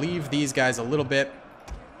 They'll relieve these guys a little bit.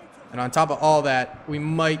 And on top of all that, we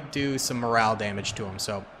might do some morale damage to them.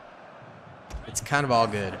 So it's kind of all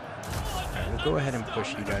good. All right, we'll go ahead and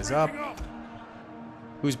push you guys up.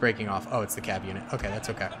 Who's breaking off? Oh, it's the cav unit. Okay, that's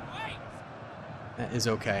okay. That is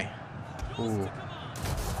okay. Ooh.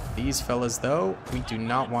 These fellas, though, we do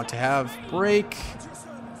not want to have break.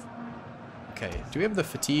 Okay, do we have the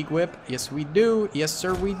fatigue whip? Yes, we do. Yes,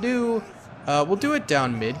 sir, we do. We'll do it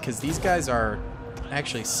down mid, because these guys are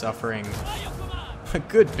actually suffering a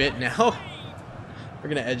good bit now. We're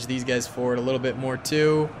going to edge these guys forward a little bit more,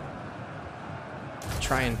 too.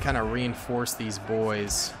 Try and kind of reinforce these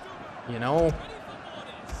boys. You know?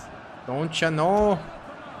 Don't you know?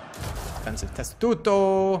 Defensive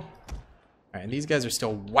testuto. Alright, and these guys are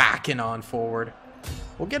still whacking on forward.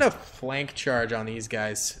 We'll get a flank charge on these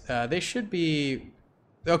guys. They should be...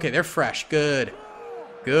 Okay, they're fresh. Good.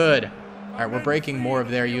 Good. Alright, we're breaking more of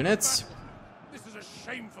their units. This is a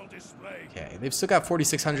shameful display. Okay, they've still got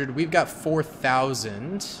 4,600. We've got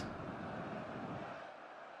 4,000.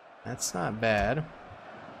 That's not bad.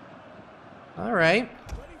 Alright.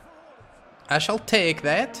 I shall take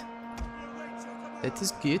that. That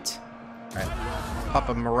is good. Alright. Pop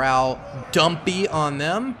a morale dumpy on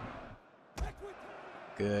them.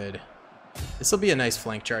 Good. This will be a nice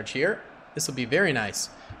flank charge here. This will be very nice.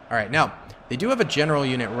 Alright, now, they do have a general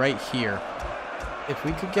unit right here. If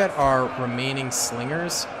we could get our remaining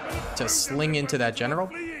slingers to sling into that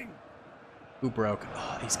general. Who broke?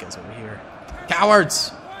 Oh, these guys over here.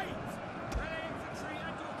 Cowards!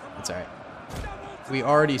 That's alright. We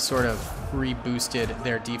already sort of reboosted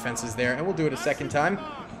their defenses there, and we'll do it a second time.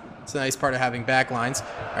 It's a nice part of having backlines.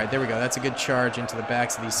 Alright, there we go. That's a good charge into the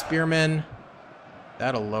backs of these spearmen.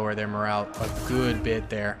 That'll lower their morale a good bit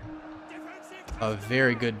there. A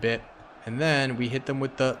very good bit. And then we hit them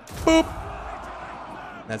with the boop.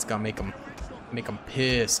 That's gonna make them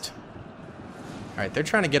pissed. Alright, they're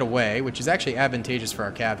trying to get away, which is actually advantageous for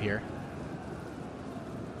our cav here.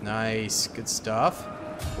 Nice. Good stuff.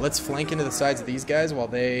 Let's flank into the sides of these guys while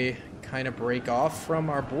they kind of break off from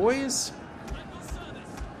our boys.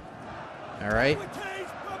 Alright.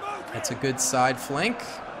 That's a good side flank.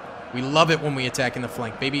 We love it when we attack in the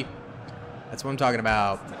flank, baby. That's what I'm talking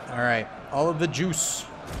about. Alright. All of the juice.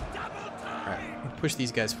 Alright. Push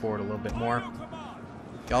these guys forward a little bit more.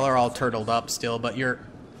 Y'all are all turtled up still, but you're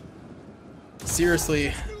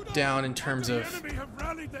seriously down in terms of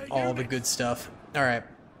all the good stuff. Alright.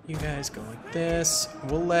 You guys go like this.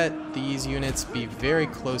 We'll let these units be very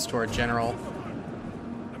close to our general.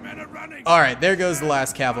 Alright, there goes the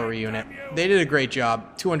last cavalry unit. They did a great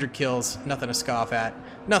job. 200 kills. Nothing to scoff at.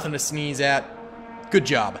 Nothing to sneeze at. Good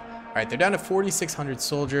job. Alright, they're down to 4,600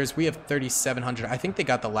 soldiers. We have 3,700. I think they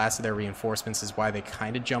got the last of their reinforcements is why they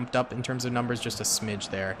kind of jumped up in terms of numbers. Just a smidge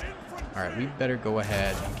there. Alright, we better go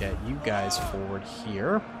ahead and get you guys forward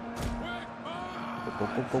here. Go, go,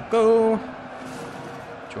 go, go, go.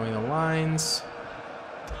 Join the lines.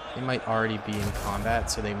 They might already be in combat,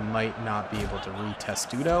 so they might not be able to retest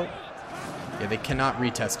Dudo. Yeah, they cannot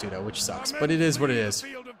retest Dudo, which sucks, but it is what it is.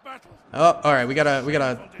 Oh, all right, we got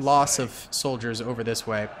a loss of soldiers over this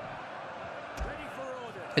way.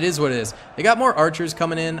 It is what it is. They got more archers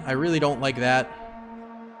coming in. I really don't like that.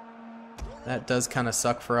 That does kind of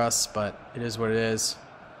suck for us, but it is what it is.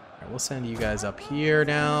 All right, we'll send you guys up here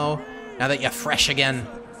now. Now that you're fresh again.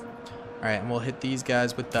 All right, and we'll hit these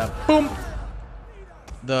guys with the boom,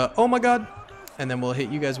 the oh my god, and then we'll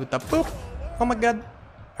hit you guys with the boop, oh my god.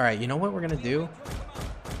 All right, you know what we're gonna do?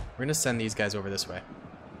 We're gonna send these guys over this way.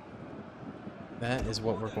 That is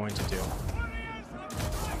what we're going to do.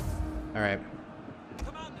 All right,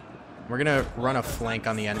 we're gonna run a flank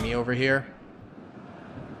on the enemy over here.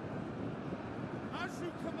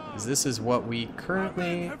 This is what we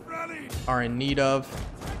currently are in need of.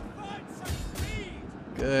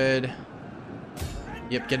 Good.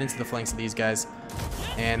 Yep, get into the flanks of these guys.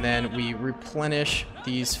 And then we replenish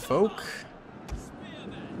these folk.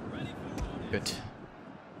 Good.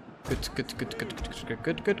 Good, good, good, good, good,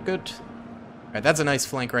 good, good, good. Alright, that's a nice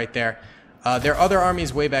flank right there. Their other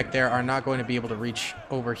armies way back there are not going to be able to reach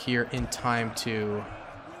over here in time to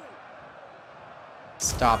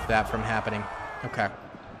stop that from happening. Okay.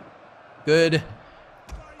 Good.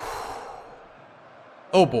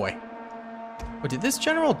 Oh boy. Oh, did this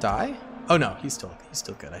general die? Oh no, he's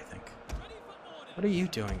still good, I think. What are you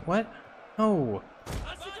doing? What? No.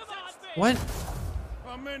 What?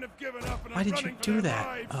 Why did you do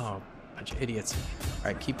that? Oh, bunch of idiots. All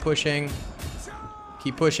right, keep pushing.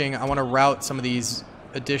 Keep pushing. I want to route some of these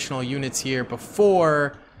additional units here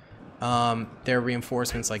before their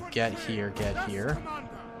reinforcements like get here, get here.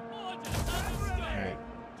 All right.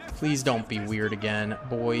 Please don't be weird again,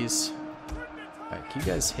 boys. All right, can you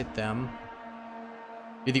guys hit them?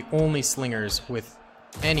 You're the only slingers with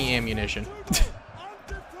any ammunition.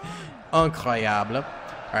 Incroyable.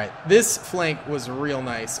 Alright, this flank was real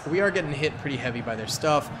nice. We are getting hit pretty heavy by their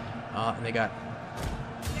stuff. And they got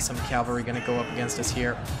some cavalry going to go up against us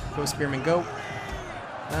here. Go, Spearman, go.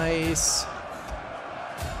 Nice.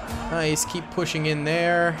 Nice. Keep pushing in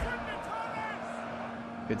there.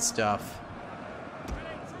 Good stuff.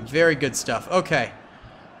 Very good stuff. Okay.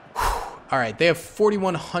 Alright, they have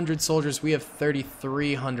 4,100 soldiers. We have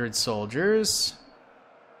 3,300 soldiers.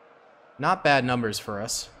 Not bad numbers for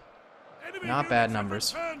us. Not bad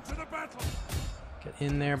numbers. Get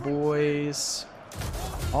in there, boys.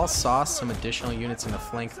 I'll sauce some additional units in the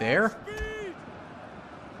flank there.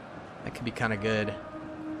 That could be kind of good.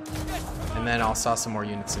 And then I'll sauce some more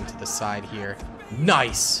units into the side here.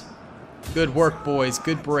 Nice! Good work, boys.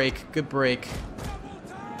 Good break. Good break.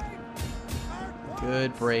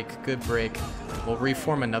 Good break, good break. We'll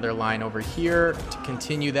reform another line over here to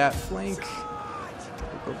continue that flank.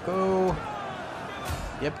 Go, go, go.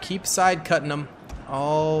 Yep, keep side cutting them.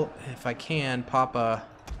 All, if I can, pop a,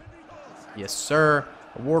 yes sir,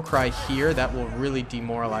 a war cry here. That will really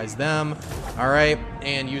demoralize them. All right,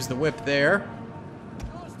 and use the whip there.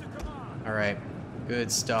 All right,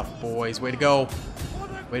 good stuff, boys. Way to go.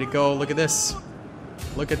 Way to go, look at this.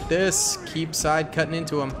 Look at this, keep side cutting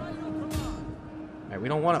into them. We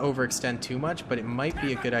don't want to overextend too much, but it might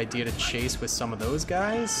be a good idea to chase with some of those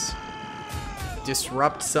guys.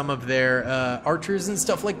 Disrupt some of their archers and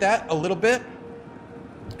stuff like that a little bit.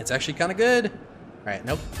 It's actually kind of good. All right,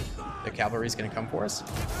 nope. Their cavalry's going to come for us.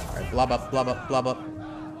 All right, blob up, blob up, blob up,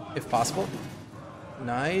 if possible.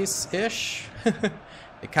 Nice-ish.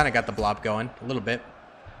 They kind of got the blob going a little bit.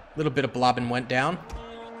 A little bit of blobbing went down.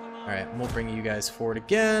 All right, we'll bring you guys forward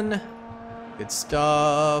again. Good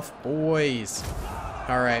stuff, boys.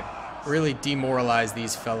 All right, really demoralize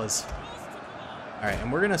these fellas. All right,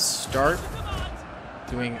 and we're gonna start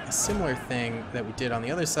doing a similar thing that we did on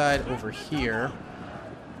the other side over here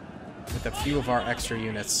with a few of our extra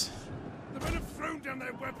units. The men have thrown down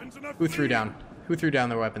their weapons and are Who threw fleeing. down? Who threw down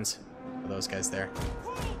their weapons? Oh, those guys there.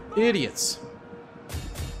 Idiots.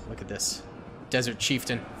 Look at this. Desert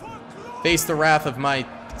Chieftain. Face the wrath of my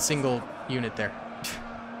single unit there.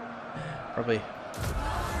 Probably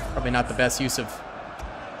not the best use of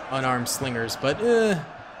unarmed slingers, but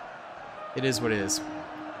it is what it is.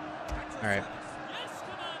 Alright.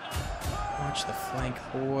 Watch the flank,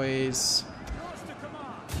 boys.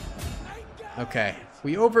 Okay.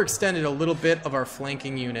 We overextended a little bit of our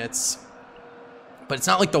flanking units, but it's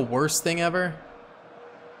not like the worst thing ever.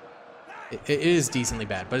 It is decently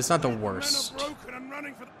bad, but it's not the worst. Men are broken and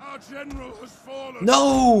running for our general has fallen.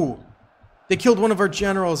 No! They killed one of our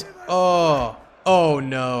generals. Oh. Oh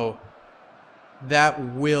no. That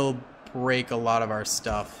will break a lot of our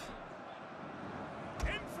stuff.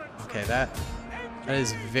 Okay, that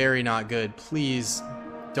is very not good. Please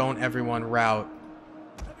don't everyone rout.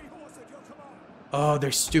 Oh,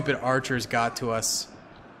 their stupid archers got to us.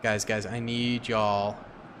 Guys, I need y'all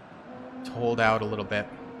to hold out a little bit.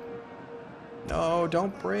 No,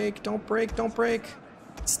 don't break, don't break, don't break.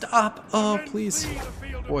 Stop. Oh, please.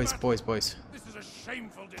 Boys. This is a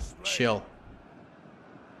shameful display. Chill.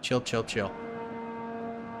 Chill.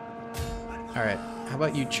 Alright, how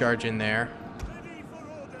about you charge in there?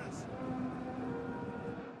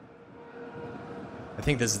 I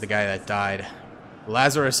think this is the guy that died.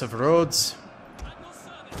 Lazarus of Rhodes.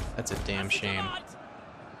 That's a damn shame.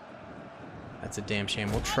 That's a damn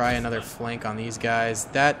shame. We'll try another flank on these guys.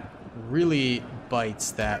 That really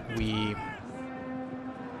bites that we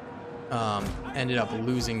ended up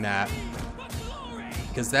losing that.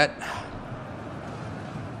 Because that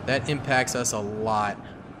impacts us a lot.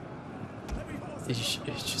 You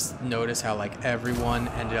just notice how like everyone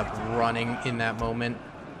ended up running in that moment.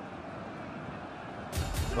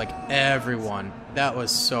 Like everyone. That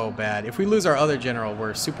was so bad. If we lose our other general,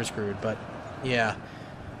 we're super screwed, but yeah.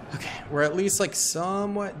 Okay, we're at least like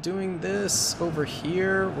somewhat doing this over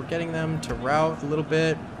here. We're getting them to rout a little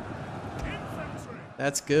bit.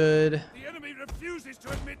 That's good. The enemy refuses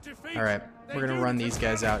to admit defeat. Alright, we're gonna run these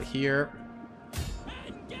guys out here.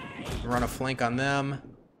 Run a flank on them.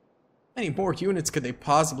 How many more units could they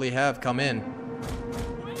possibly have come in?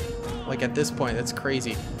 Like at this point, that's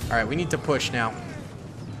crazy. Alright, we need to push now.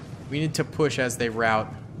 We need to push as they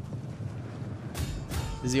rout.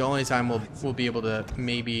 This is the only time we'll be able to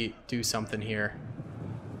maybe do something here.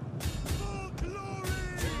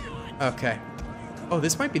 Okay. Oh,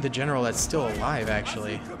 this might be the general that's still alive,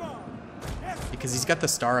 actually. Because he's got the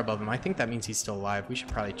star above him. I think that means he's still alive. We should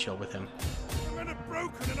probably chill with him. The men are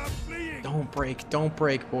broken and are fleeing. Don't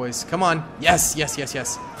break, boys. Come on. Yes.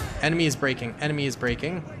 Enemy is breaking.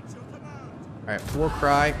 Alright, war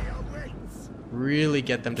cry. Really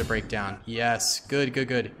get them to break down. Yes,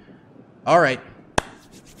 good. Alright.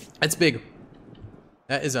 That's big.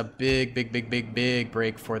 That is a big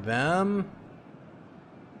break for them.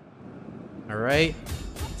 Alright.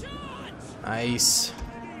 Nice.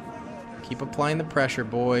 Keep applying the pressure,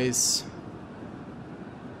 boys.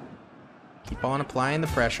 Keep on applying the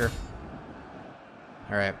pressure.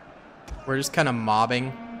 Alright. We're just kind of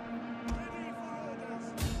mobbing.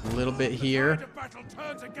 A little bit here. The battle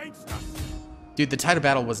turns against us. Dude, the tide of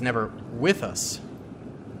battle was never with us.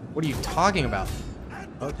 What are you talking about?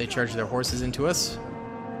 Oh, they charged their horses into us.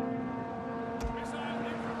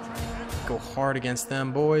 Go hard against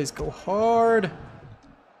them, boys. Go hard.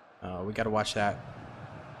 Oh, we gotta watch that.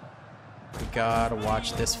 We gotta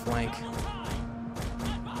watch this flank.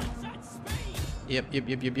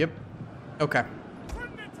 Yep. Okay.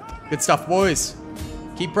 Good stuff, boys.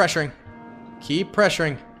 Keep pressuring.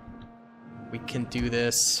 We can do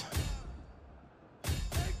this.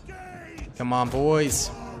 Come on, boys.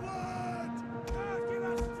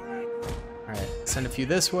 Alright, send a few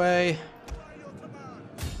this way.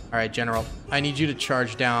 Alright, General. I need you to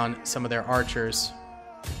charge down some of their archers.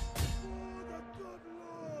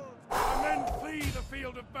 The men flee the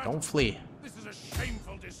field of battle. Don't flee. This is a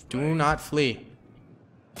shameful display. Do not flee.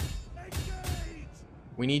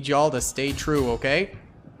 We need y'all to stay true, okay?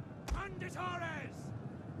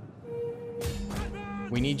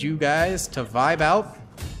 We need you guys to vibe out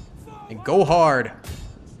and go hard.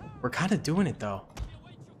 We're kind of doing it, though.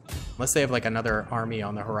 Unless they have, like, another army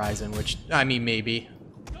on the horizon, which, I mean, maybe.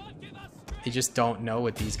 They just don't know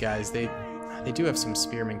with these guys. They do have some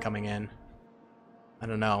spearmen coming in. I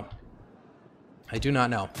don't know. I do not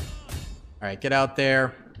know. Alright, get out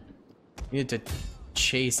there. We need to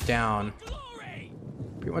chase down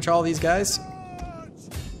pretty much all these guys.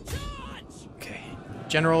 Okay.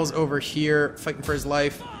 General's over here fighting for his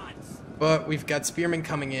life. But we've got spearmen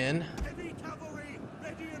coming in.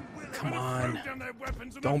 Come on.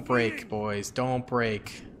 Don't break, boys. Don't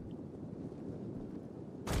break.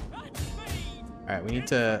 Alright, we need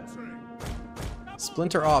to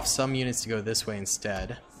splinter off some units to go this way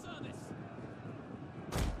instead.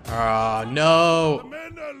 No!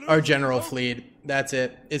 Our general fled. That's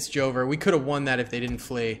it. It's Jover. We could have won that if they didn't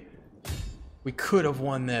flee. We could have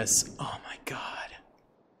won this. Oh my god.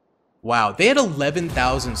 Wow, they had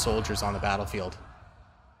 11,000 soldiers on the battlefield.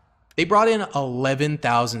 They brought in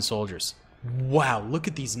 11,000 soldiers. Wow, look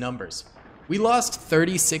at these numbers. We lost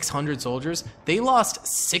 3,600 soldiers. They lost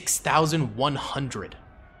 6,100.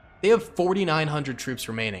 They have 4,900 troops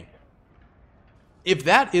remaining. If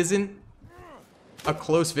that isn't a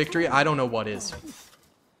close victory, I don't know what is.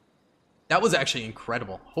 That was actually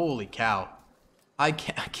incredible. Holy cow. I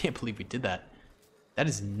can't believe we did that. That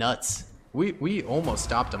is nuts. We almost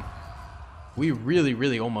stopped them. We really,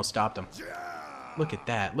 really almost stopped them. Look at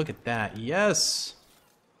that. Look at that. Yes.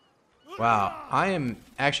 Wow. I am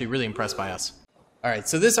actually really impressed by us. Alright,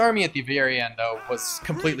 so this army at the very end, though, was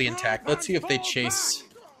completely intact. Let's see if they chase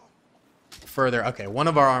further. Okay, one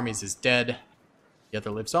of our armies is dead. The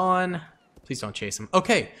other lives on. Please don't chase him.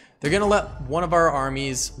 Okay, they're going to let one of our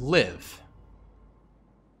armies live.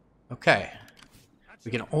 Okay.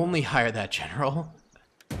 We can only hire that general.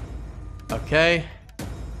 Okay.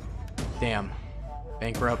 Damn.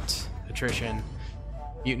 Bankrupt. Attrition.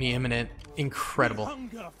 Mutiny imminent. Incredible.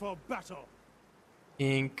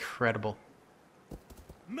 Incredible.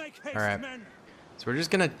 Alright. So we're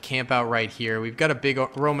just going to camp out right here. We've got a big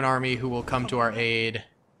Roman army who will come to our aid.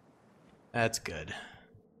 That's good.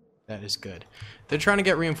 That is good. They're trying to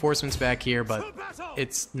get reinforcements back here, but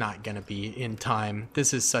it's not going to be in time.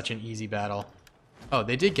 This is such an easy battle. Oh,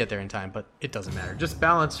 they did get there in time, but it doesn't matter. Just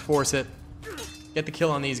balance, force it. Get the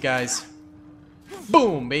kill on these guys.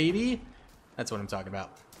 Boom, baby. That's what I'm talking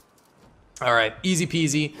about. All right, easy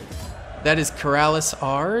peasy. That is Corrales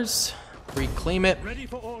ours. Reclaim it.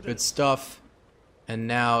 Good stuff. And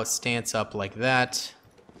now stance up like that.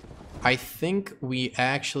 I think we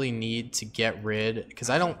actually need to get rid, because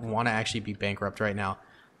I don't want to actually be bankrupt right now.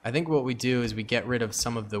 I think what we do is we get rid of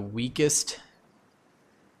some of the weakest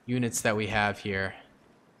units that we have here.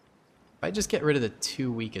 If I just get rid of the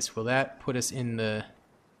 2 weakest, will that put us in the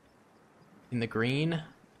green?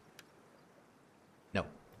 No.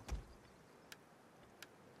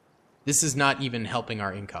 This is not even helping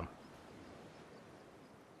our income.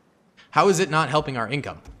 How is it not helping our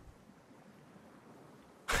income?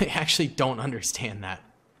 I actually don't understand that.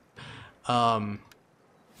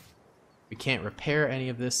 We can't repair any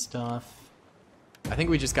of this stuff. I think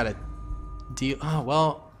we just gotta deal. Oh,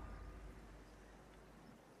 well.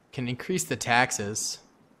 Can increase the taxes.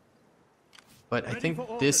 But I think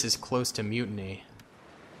this is close to mutiny.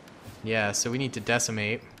 Yeah, so we need to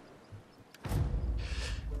decimate.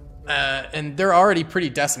 And they're already pretty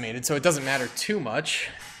decimated, so it doesn't matter too much.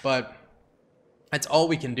 But that's all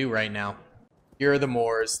we can do right now. Here are the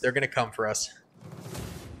Moors. They're gonna come for us.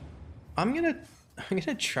 I'm gonna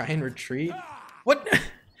try and retreat. What?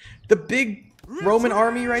 The big Roman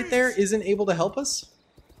army right there isn't able to help us?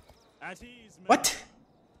 What?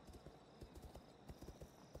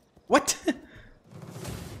 What?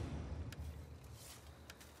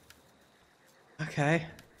 Okay.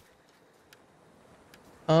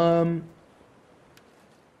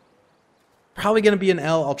 Probably gonna be an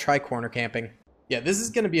L. I'll try corner camping. Yeah, this is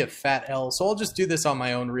gonna be a fat L, so I'll just do this on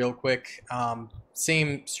my own real quick.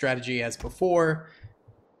 Same strategy as before.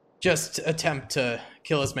 Just attempt to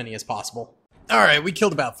kill as many as possible. Alright, we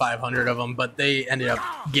killed about 500 of them, but they ended up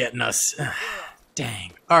getting us.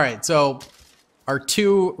 Dang. Alright, so our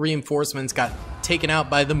 2 reinforcements got taken out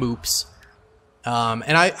by the moops.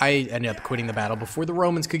 And I ended up quitting the battle before the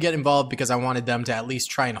Romans could get involved because I wanted them to at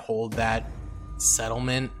least try and hold that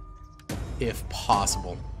settlement if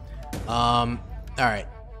possible. Alright.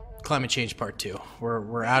 Climate change part 2.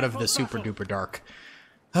 We're out of the super duper dark.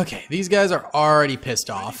 Okay, these guys are already pissed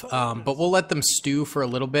off, but we'll let them stew for a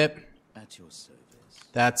little bit. At your service.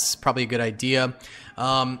 That's probably a good idea.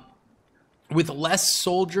 With less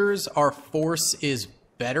soldiers, our force is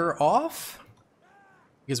better off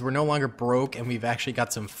because we're no longer broke and we've actually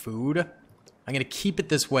got some food. I'm going to keep it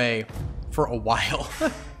this way for a while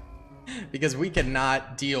because we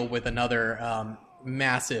cannot deal with another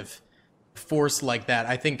massive force like that.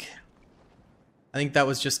 I think that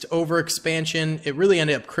was just overexpansion. It really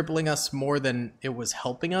ended up crippling us more than it was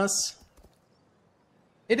helping us.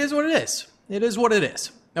 It is what it is. It is what it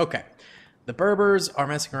is. Okay. The Berbers are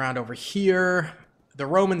messing around over here. The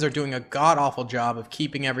Romans are doing a god-awful job of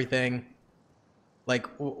keeping everything. Like,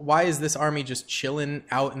 why is this army just chilling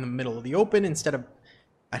out in the middle of the open instead of...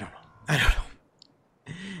 I don't know. I don't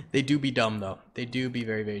know. They do be dumb, though. They do be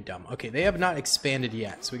very, very dumb. Okay, they have not expanded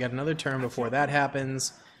yet, so we got another turn before that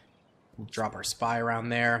happens. We'll drop our spy around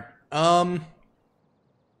there.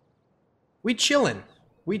 We chillin'.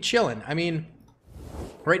 We chillin'. I mean,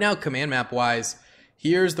 right now, command map-wise,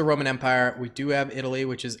 here's the Roman Empire. We do have Italy,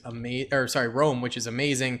 which is Rome, which is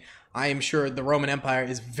amazing. I am sure the Roman Empire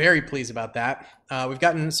is very pleased about that. We've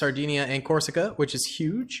gotten Sardinia and Corsica, which is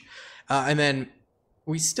huge. And then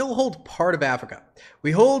we still hold part of Africa.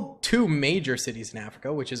 We hold 2 major cities in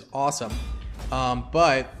Africa, which is awesome.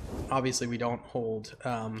 But obviously we don't hold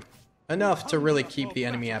enough to really keep the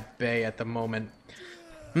enemy at bay at the moment.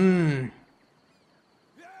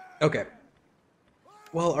 Okay.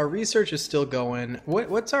 Well, our research is still going.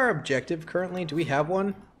 What's our objective currently? Do we have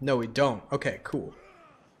one? No, we don't. Okay, cool.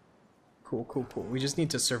 Cool, cool, cool. We just need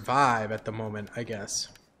to survive at the moment, I guess.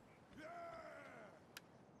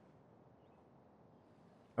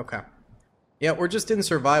 Okay. Yeah, we're just in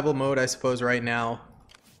survival mode, I suppose, right now.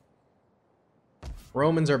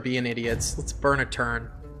 Romans are being idiots. Let's burn a turn.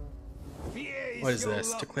 What is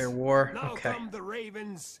this? Declare war? Okay.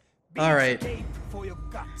 Alright.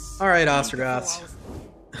 Alright, Ostrogoths.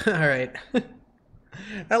 Alright.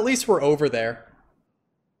 At least we're over there.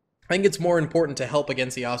 I think it's more important to help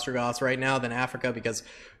against the Ostrogoths right now than Africa because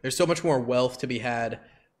there's so much more wealth to be had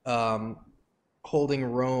holding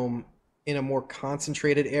Rome in a more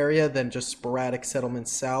concentrated area than just sporadic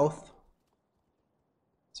settlements south.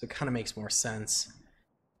 So it kind of makes more sense.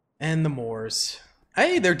 And the Moors.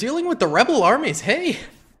 Hey, they're dealing with the rebel armies. Hey!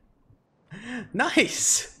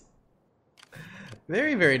 Nice!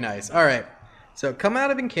 Very, very nice. Alright. So come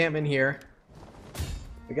out of encampment here.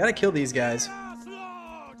 We gotta kill these guys.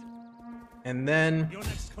 And then...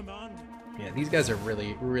 yeah, these guys are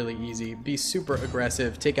really, really easy. Be super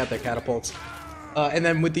aggressive. Take out their catapults. And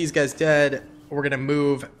then with these guys dead, we're gonna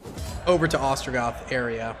move over to Ostrogoth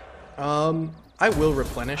area. I will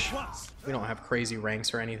replenish. We don't have crazy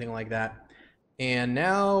ranks or anything like that. And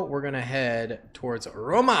now we're gonna head towards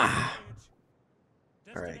Roma.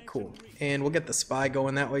 Alright, cool. And we'll get the spy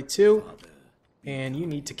going that way too. And you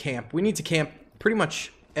need to camp. We need to camp pretty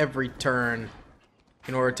much every turn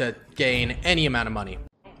in order to gain any amount of money.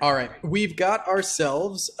 Alright, we've got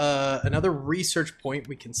ourselves another research point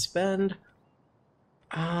we can spend.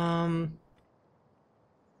 We're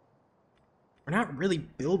not really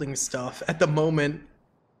building stuff at the moment.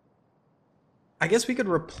 I guess we could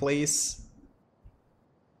replace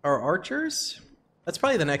our archers? That's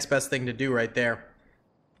probably the next best thing to do right there.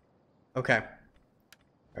 Okay.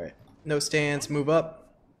 Alright. No stands. Move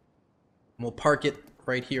up. And we'll park it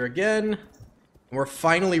right here again. And we're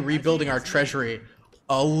finally rebuilding our treasury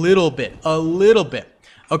a little bit. A little bit.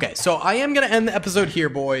 Okay, so I am going to end the episode here,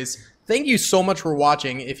 boys. Thank you so much for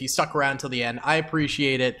watching. If you stuck around till the end, I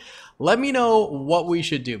appreciate it. Let me know what we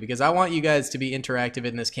should do, because I want you guys to be interactive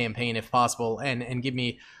in this campaign if possible, and give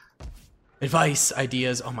me advice,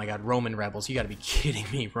 ideas. Oh my god, Roman rebels. You gotta be kidding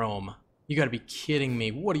me, Rome. You gotta be kidding me.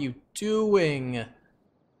 What are you doing?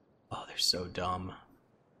 Oh, they're so dumb.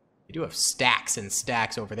 You do have stacks and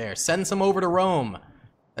stacks over there. Send some over to Rome.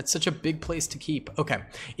 That's such a big place to keep. Okay.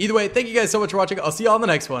 Either way, thank you guys so much for watching. I'll see you all in the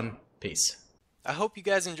next one. Peace. I hope you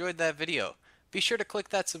guys enjoyed that video. Be sure to click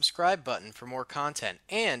that subscribe button for more content,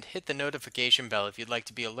 and hit the notification bell if you'd like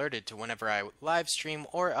to be alerted to whenever I live stream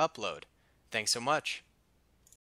or upload. Thanks so much.